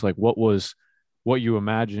lines? Like what you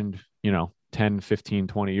imagined, 10, 15,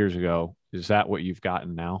 20 years ago? Is that what you've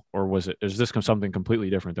gotten now? Or is this something completely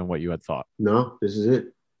different than what you had thought? No, this is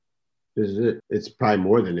it. This is it. It's probably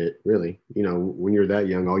more than it, really. When you're that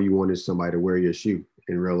young, all you want is somebody to wear your shoe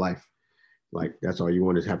in real life. Like, that's all you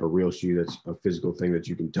want, is have a real shoe that's a physical thing that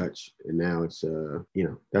you can touch. And now it's,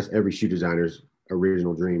 that's every shoe designer's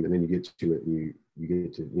original dream. And then you get to it and you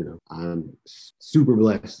get to, I'm super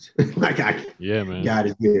blessed. Man. God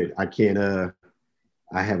is good. I can't,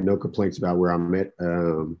 I have no complaints about where I'm at.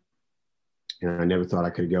 And I never thought I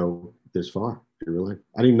could go this far in real life.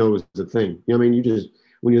 I didn't know it was a thing.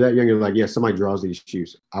 When you're that young, you're like, yeah, somebody draws these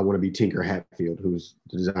shoes. I want to be Tinker Hatfield, who's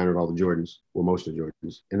the designer of all the Jordans, well, most of the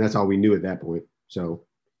Jordans. And that's all we knew at that point. So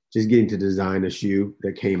just getting to design a shoe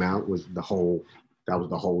that came out was the whole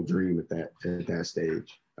dream at that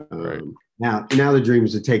stage. Right. Now the dream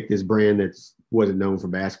is to take this brand that wasn't known for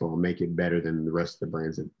basketball and make it better than the rest of the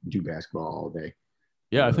brands that do basketball all day.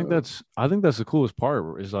 Yeah, I think that's the coolest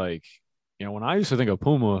part is like, when I used to think of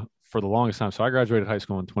Puma for the longest time. So I graduated high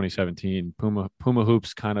school in 2017. Puma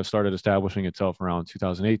Hoops kind of started establishing itself around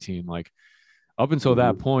 2018. Like up until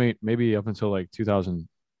that point, maybe up until like 2000,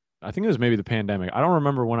 I think it was maybe the pandemic. I don't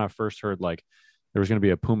remember when I first heard like there was going to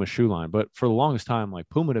be a Puma shoe line, but for the longest time, like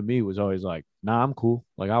Puma to me was always like, nah, I'm cool.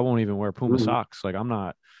 Like I won't even wear Puma socks. Like I'm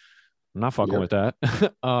not fucking with that.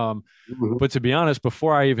 But to be honest,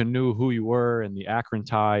 before I even knew who you were and the Akron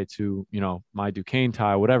tie to, my Duquesne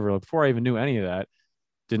tie, whatever, like, before I even knew any of that,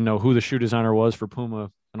 didn't know who the shoe designer was for Puma.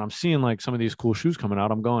 And I'm seeing like some of these cool shoes coming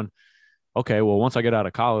out. I'm going, okay, well, once I get out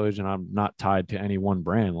of college and I'm not tied to any one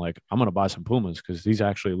brand, like I'm going to buy some Pumas because these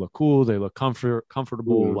actually look cool. They look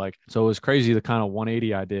comfortable. Like, so it was crazy the kind of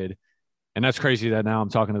 180 I did. And that's crazy that now I'm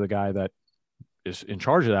talking to the guy that is in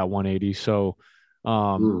charge of that 180. So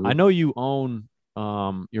I know you own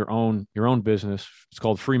your own business. It's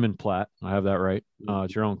called Freeman Platt. I have that right.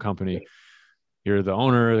 It's your own company. You're the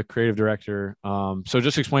owner, the creative director. So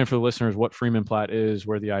just explain for the listeners what Freeman Platt is,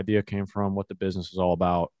 where the idea came from, what the business is all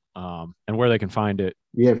about, and where they can find it.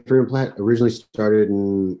 Yeah, Freeman Platt originally started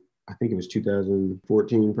in, I think it was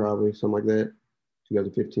 2014, probably, something like that,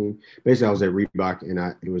 2015. Basically, I was at Reebok,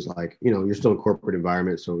 and it was like, you're still in a corporate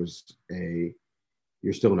environment, so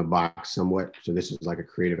you're still in a box somewhat. So this is like a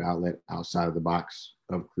creative outlet outside of the box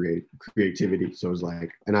of creativity. So it was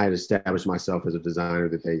like, and I had established myself as a designer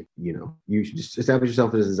that you should just establish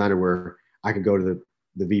yourself as a designer where I could go to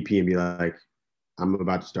the VP and be like, I'm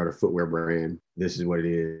about to start a footwear brand. This is what it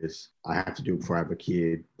is. I have to do it before I have a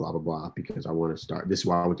kid, blah, blah, blah, because I want to start. This is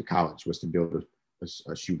why I went to college, was to build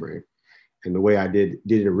a shoe brand. And the way I did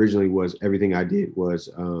it originally was everything I did was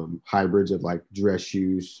hybrids of like dress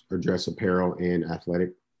shoes or dress apparel and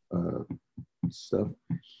athletic stuff.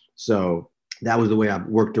 So that was the way I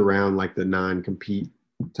worked around like the non-compete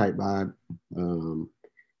type vibe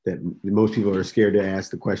that most people are scared to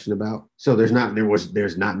ask the question about. So there's not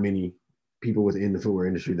many people within the footwear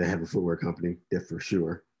industry that have a footwear company, that for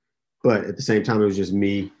sure. But at the same time, it was just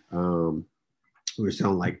me. We were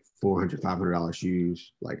selling like $400, $500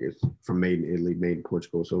 shoes, like it's from made in Italy, made in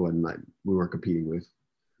Portugal. So it wasn't like we weren't competing with,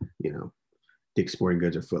 Dick's Sporting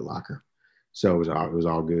Goods or Foot Locker. So it was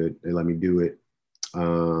all good. They let me do it.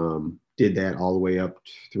 Did that all the way up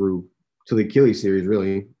through to the Achilles series,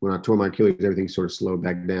 really. When I tore my Achilles, everything sort of slowed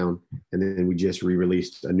back down. And then we just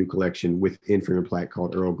re-released a new collection within Freeman Platt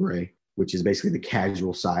called Earl Grey, which is basically the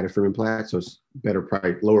casual side of Freeman Platt. So it's better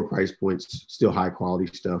price, lower price points, still high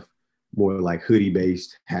quality stuff, more like hoodie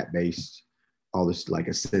based, hat based, all this like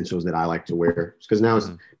essentials that I like to wear. Because now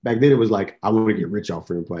back then it was like, I want to get rich off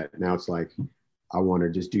Freeman Platt. Now it's like, I want to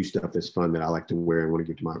just do stuff that's fun that I like to wear and want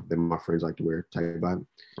to give to my friends like to wear type vibe.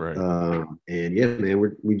 Right. And yeah,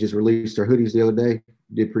 man, we just released our hoodies the other day.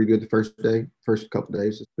 Did pretty good the first couple of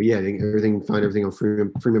days. But yeah, find everything on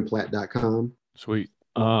freemanplatt.com. Sweet.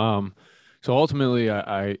 So ultimately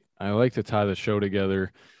I like to tie the show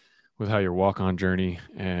together with how your walk-on journey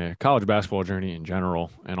and college basketball journey in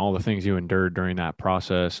general and all the things you endured during that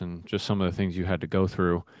process and just some of the things you had to go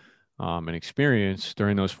through and experience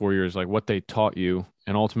during those 4 years, like what they taught you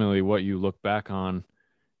and ultimately what you look back on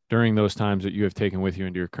during those times that you have taken with you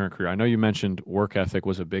into your current career. I know you mentioned work ethic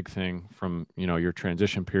was a big thing from, your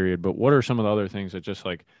transition period, but what are some of the other things that just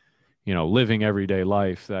like, living everyday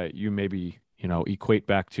life that you maybe, equate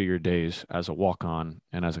back to your days as a walk-on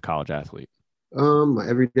and as a college athlete?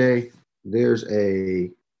 Every day there's I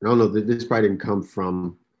don't know, this probably didn't come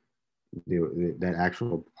from that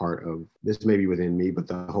actual part of this, maybe within me, but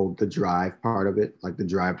the drive part of it, like the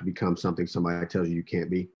drive to become something somebody tells you can't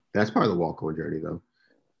be. That's part of the walk-on journey, though,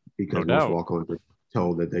 because No most doubt. walk-ons are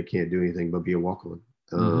told that they can't do anything but be a walk-on.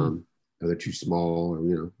 Or they're too small, or,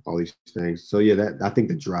 you know, all these things. So yeah, that I think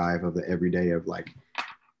the drive of the everyday of like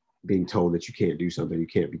being told that you can't do something, you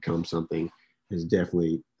can't become something, is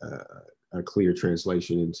definitely a clear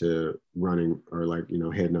translation into running, or like, you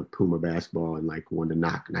know, heading up Puma basketball and like wanting to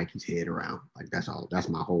knock Nike's head around. Like that's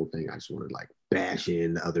my whole thing. I just want to like bash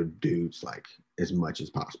in the other dudes like as much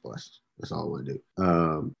as possible. That's all I want to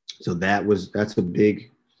do. So that's a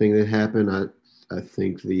big thing that happened. I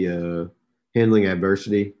think the handling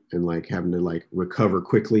adversity and like having to like recover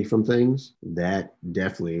quickly from things, that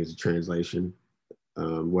definitely is a translation.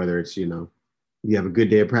 Whether it's, you know, you have a good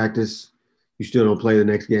day of practice, you still don't play the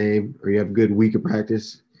next game, or you have a good week of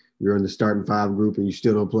practice, you're in the starting 5 group and you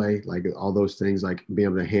still don't play, like all those things, like being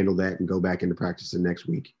able to handle that and go back into practice the next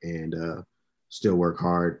week and still work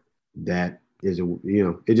hard. That is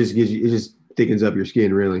it just thickens up your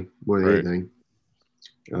skin really more than anything.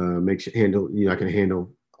 Makes you I can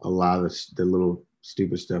handle a lot of the little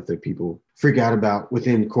stupid stuff that people freak out about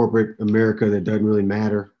within corporate America that doesn't really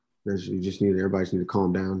matter. Everybody just need to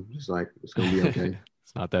calm down. Just like, it's going to be okay.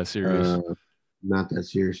 It's not that serious. Not that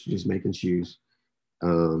serious. You're just making shoes.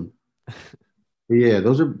 Yeah,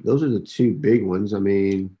 those are the 2 big ones. I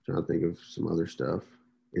mean, I'm trying to think of some other stuff.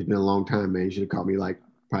 It's been a long time, man. You should have caught me like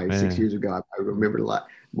probably 6 years ago. I probably remembered a lot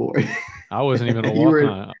more. I wasn't even a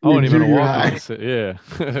walk-on. I wasn't even a walk-on.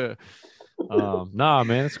 Yeah. Nah,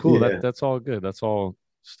 man, it's cool. Yeah. That's all good. That's all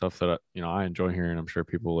stuff that I enjoy hearing. I'm sure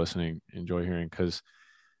people listening enjoy hearing, because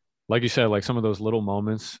like you said, like some of those little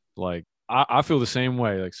moments, like I feel the same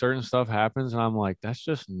way. Like certain stuff happens and I'm like, that's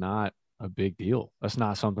just not a big deal. That's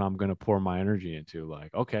not something I'm going to pour my energy into.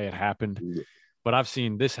 Like, okay, it happened, but I've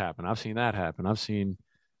seen this happen. I've seen that happen. I've seen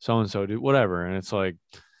so-and-so do whatever. And it's like,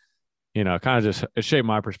 you know, kind of just, it shaped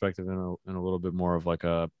my perspective in a little bit more of like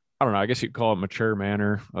I don't know, I guess you'd call it mature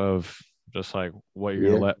manner of just like what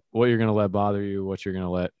you're going to let bother you, what you're going to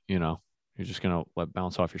let, you know, you're just going to let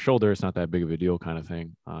bounce off your shoulder. It's not that big of a deal kind of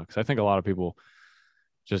thing. Because I think a lot of people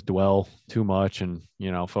just dwell too much and,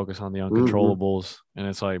 you know, focus on the uncontrollables. And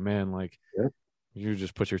it's like, man, like you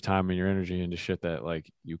just put your time and your energy into shit that like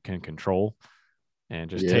you can control, and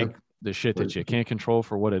just take the shit that you can't control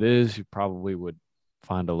for what it is. You probably would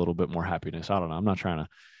find a little bit more happiness. I don't know. I'm not trying to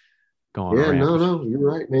go on. Yeah, no, you're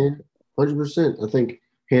right, man. 100%. I think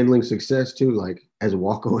handling success too, like as a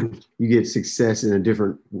walk-on, you get success in a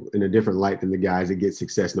different light than the guys that get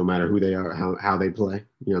success no matter who they are, how they play.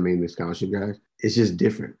 You know what I mean? The scholarship guys. It's just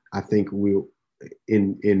different. I think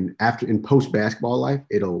in post basketball life,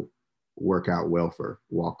 it'll work out well for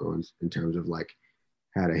walk-ons in terms of like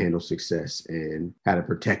how to handle success and how to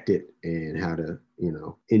protect it and how to, you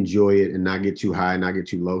know, enjoy it and not get too high, not get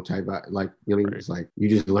too low type of, like, you know what I mean? It's like you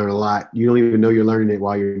just learn a lot. You don't even know you're learning it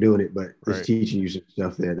while you're doing it, but it's teaching you some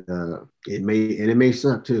stuff that it may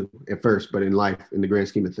suck too at first, but in life, in the grand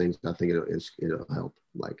scheme of things, I think it'll help.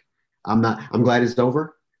 Like I'm glad it's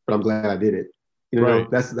over, but I'm glad I did it. You know,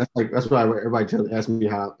 that's why everybody asks me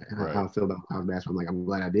how I feel about college basketball. I'm like, I'm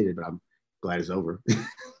glad I did it, but I'm glad it's over.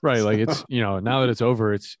 Right. Like it's, you know, now that it's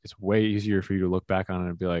over, it's way easier for you to look back on it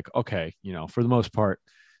and be like, okay, you know, for the most part,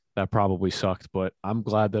 that probably sucked, but I'm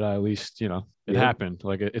glad that I at least, you know, it happened.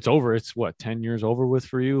 Like it's over. It's what, 10 years over with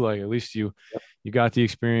for you. Like at least you got the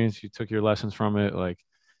experience, you took your lessons from it. Like,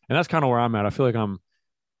 and that's kind of where I'm at. I feel like I'm,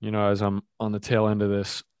 you know, as I'm on the tail end of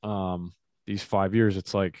this, these 5 years,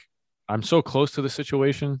 it's like, I'm so close to the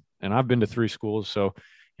situation, and I've been to 3 schools. So, you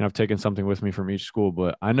know, I've taken something with me from each school,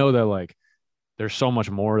 but I know that like, there's so much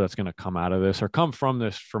more that's going to come out of this or come from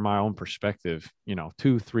this from my own perspective, you know,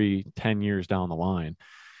 2, 3, 10 years down the line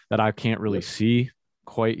that I can't really see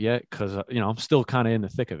quite yet. Cause you know, I'm still kind of in the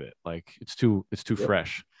thick of it. Like it's too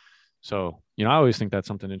fresh. So, you know, I always think that's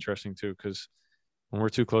something interesting too. Cause when we're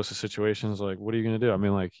too close to situations, like, what are you going to do? I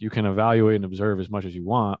mean, like you can evaluate and observe as much as you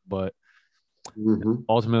want, but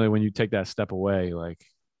ultimately when you take that step away, like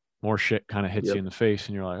more shit kind of hits you in the face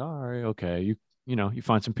and you're like, all right, okay. You know, you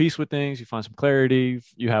find some peace with things, you find some clarity,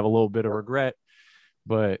 you have a little bit of regret,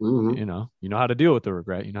 but you know how to deal with the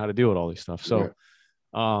regret, you know how to deal with all these stuff. So,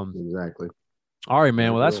 exactly. All right,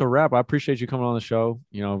 man. Well, that's a wrap. I appreciate you coming on the show.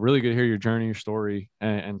 You know, really good to hear your journey, your story,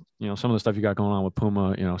 and you know, some of the stuff you got going on with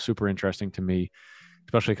Puma, you know, super interesting to me,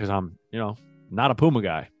 especially because I'm, you know, not a Puma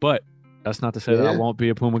guy, but that's not to say that I won't be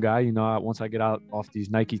a Puma guy. You know, once I get out off these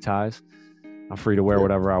Nike ties, I'm free to wear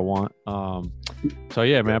whatever I want. So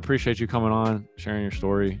yeah, man, I appreciate you coming on, sharing your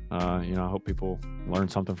story. You know, I hope people learn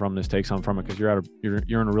something from this, take something from it, because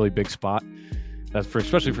you're in a really big spot. That's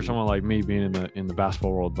especially for someone like me being in the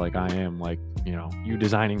basketball world like I am, like, you know, you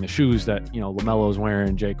designing the shoes that, you know, LaMelo's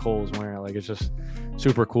wearing, J. Cole's wearing, like, it's just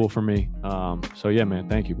super cool for me. So yeah, man,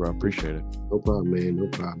 thank you, bro. Appreciate it. No problem, man. No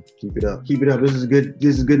problem. Keep it up. Keep it up. This is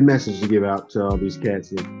a good message to give out to all these cats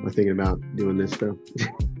that are thinking about doing this stuff.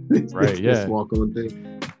 Right. Yeah. This walk on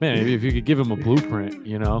thing. Man, maybe if you could give them a blueprint,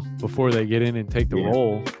 you know, before they get in and take the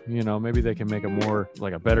role, you know, maybe they can make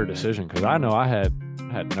a better decision. Cause I know I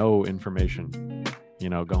had no information, you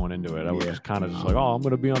know, going into it. I was just kind of just like, oh, I'm going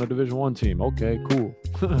to be on a Division I team. Okay, cool.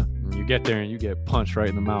 You get there and you get punched right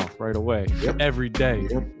in the mouth right away. Yep. Every day.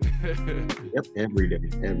 Yep. Every day.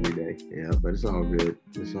 Yeah, but it's all good.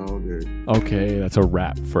 It's all good. Okay, that's a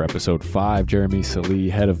wrap for episode 5. Jeremy Sallee,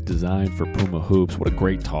 head of design for Puma Hoops. What a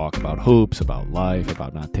great talk about hoops, about life,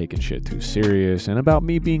 about not taking shit too serious, and about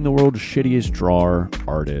me being the world's shittiest drawer,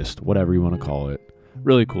 artist, whatever you want to call it.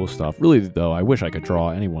 Really cool stuff. Really, though, I wish I could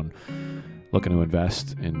draw anyone looking to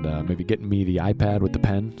invest and maybe getting me the iPad with the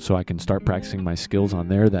pen so I can start practicing my skills on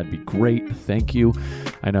there. That'd be great. Thank you.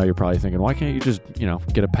 I know you're probably thinking, why can't you just, you know,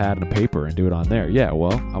 get a pad and a paper and do it on there? Yeah,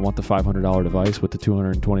 well, I want the $500 device with the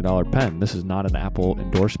 $220 pen. This is not an Apple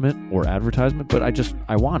endorsement or advertisement, but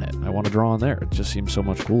I want it. I want to draw on there. It just seems so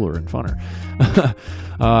much cooler and funner.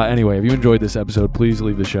 Anyway, if you enjoyed this episode, please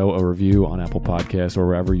leave the show a review on Apple Podcasts or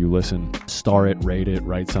wherever you listen. Star it, rate it,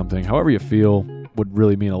 write something. However you feel would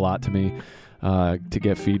really mean a lot to me. To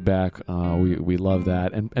get feedback. We love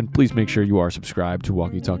that. And please make sure you are subscribed to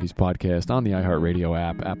Walkie Talkies Podcast on the iHeartRadio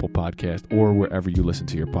app, Apple Podcast, or wherever you listen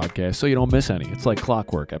to your podcast so you don't miss any. It's like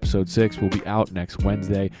clockwork. Episode 6 will be out next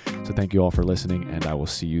Wednesday. So thank you all for listening, and I will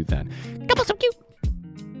see you then. Couple so cute.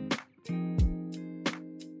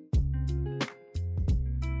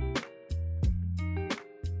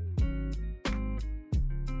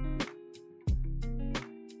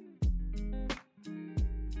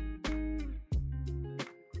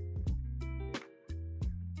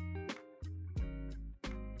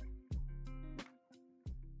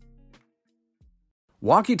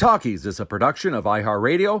 Walkie Talkies is a production of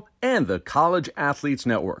iHeartRadio and the College Athletes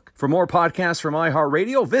Network. For more podcasts from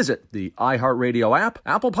iHeartRadio, visit the iHeartRadio app,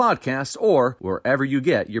 Apple Podcasts, or wherever you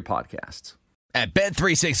get your podcasts. At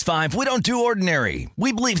Bet365, we don't do ordinary.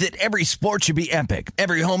 We believe that every sport should be epic.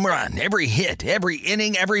 Every home run, every hit, every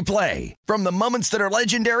inning, every play. From the moments that are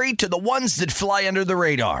legendary to the ones that fly under the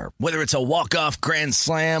radar. Whether it's a walk-off grand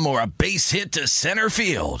slam or a base hit to center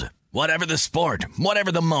field. Whatever the sport,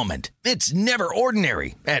 whatever the moment, it's never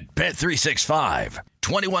ordinary at Bet365.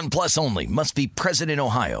 21 plus only. Must be present in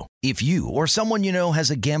Ohio. If you or someone you know has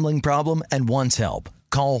a gambling problem and wants help,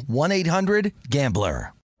 call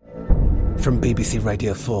 1-800-GAMBLER. From BBC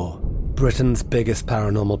Radio 4, Britain's biggest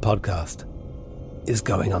paranormal podcast is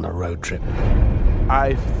going on a road trip.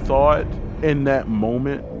 I thought in that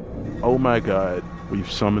moment, oh my God, we've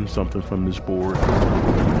summoned something from this board.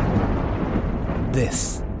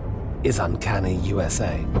 This is Uncanny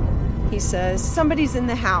USA. He says, somebody's in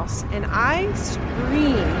the house, and I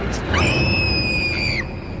screamed.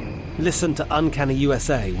 Listen to Uncanny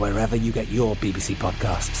USA wherever you get your BBC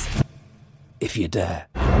podcasts, if you dare.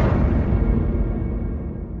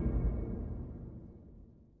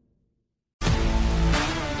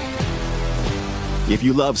 If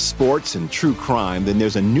you love sports and true crime, then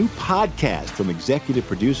there's a new podcast from executive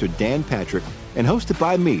producer Dan Patrick and hosted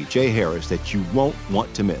by me, Jay Harris, that you won't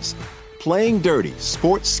want to miss. Playing Dirty: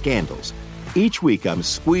 Sports Scandals. Each week, I'm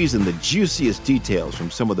squeezing the juiciest details from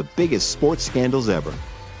some of the biggest sports scandals ever.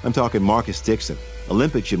 I'm talking Marcus Dixon,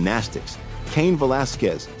 Olympic gymnastics, Cain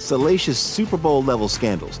Velasquez, salacious Super Bowl-level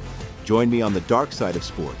scandals. Join me on the dark side of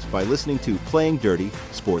sports by listening to Playing Dirty: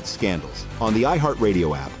 Sports Scandals on the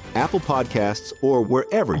iHeartRadio app, Apple Podcasts, or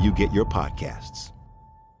wherever you get your podcasts.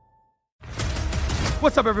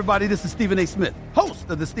 What's up, everybody? This is Stephen A. Smith, host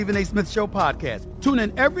of the Stephen A. Smith Show podcast. Tune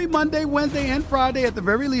in every Monday, Wednesday, and Friday at the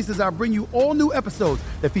very least as I bring you all new episodes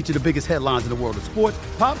that feature the biggest headlines in the world of sports,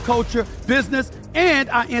 pop culture, business, and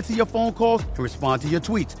I answer your phone calls and respond to your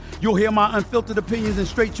tweets. You'll hear my unfiltered opinions and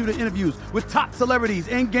straight-shooter interviews with top celebrities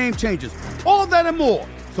and game changers. All that and more.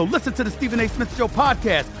 So listen to the Stephen A. Smith Show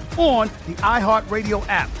podcast on the iHeartRadio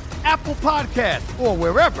app, Apple Podcasts, or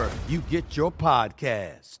wherever you get your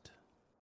podcasts.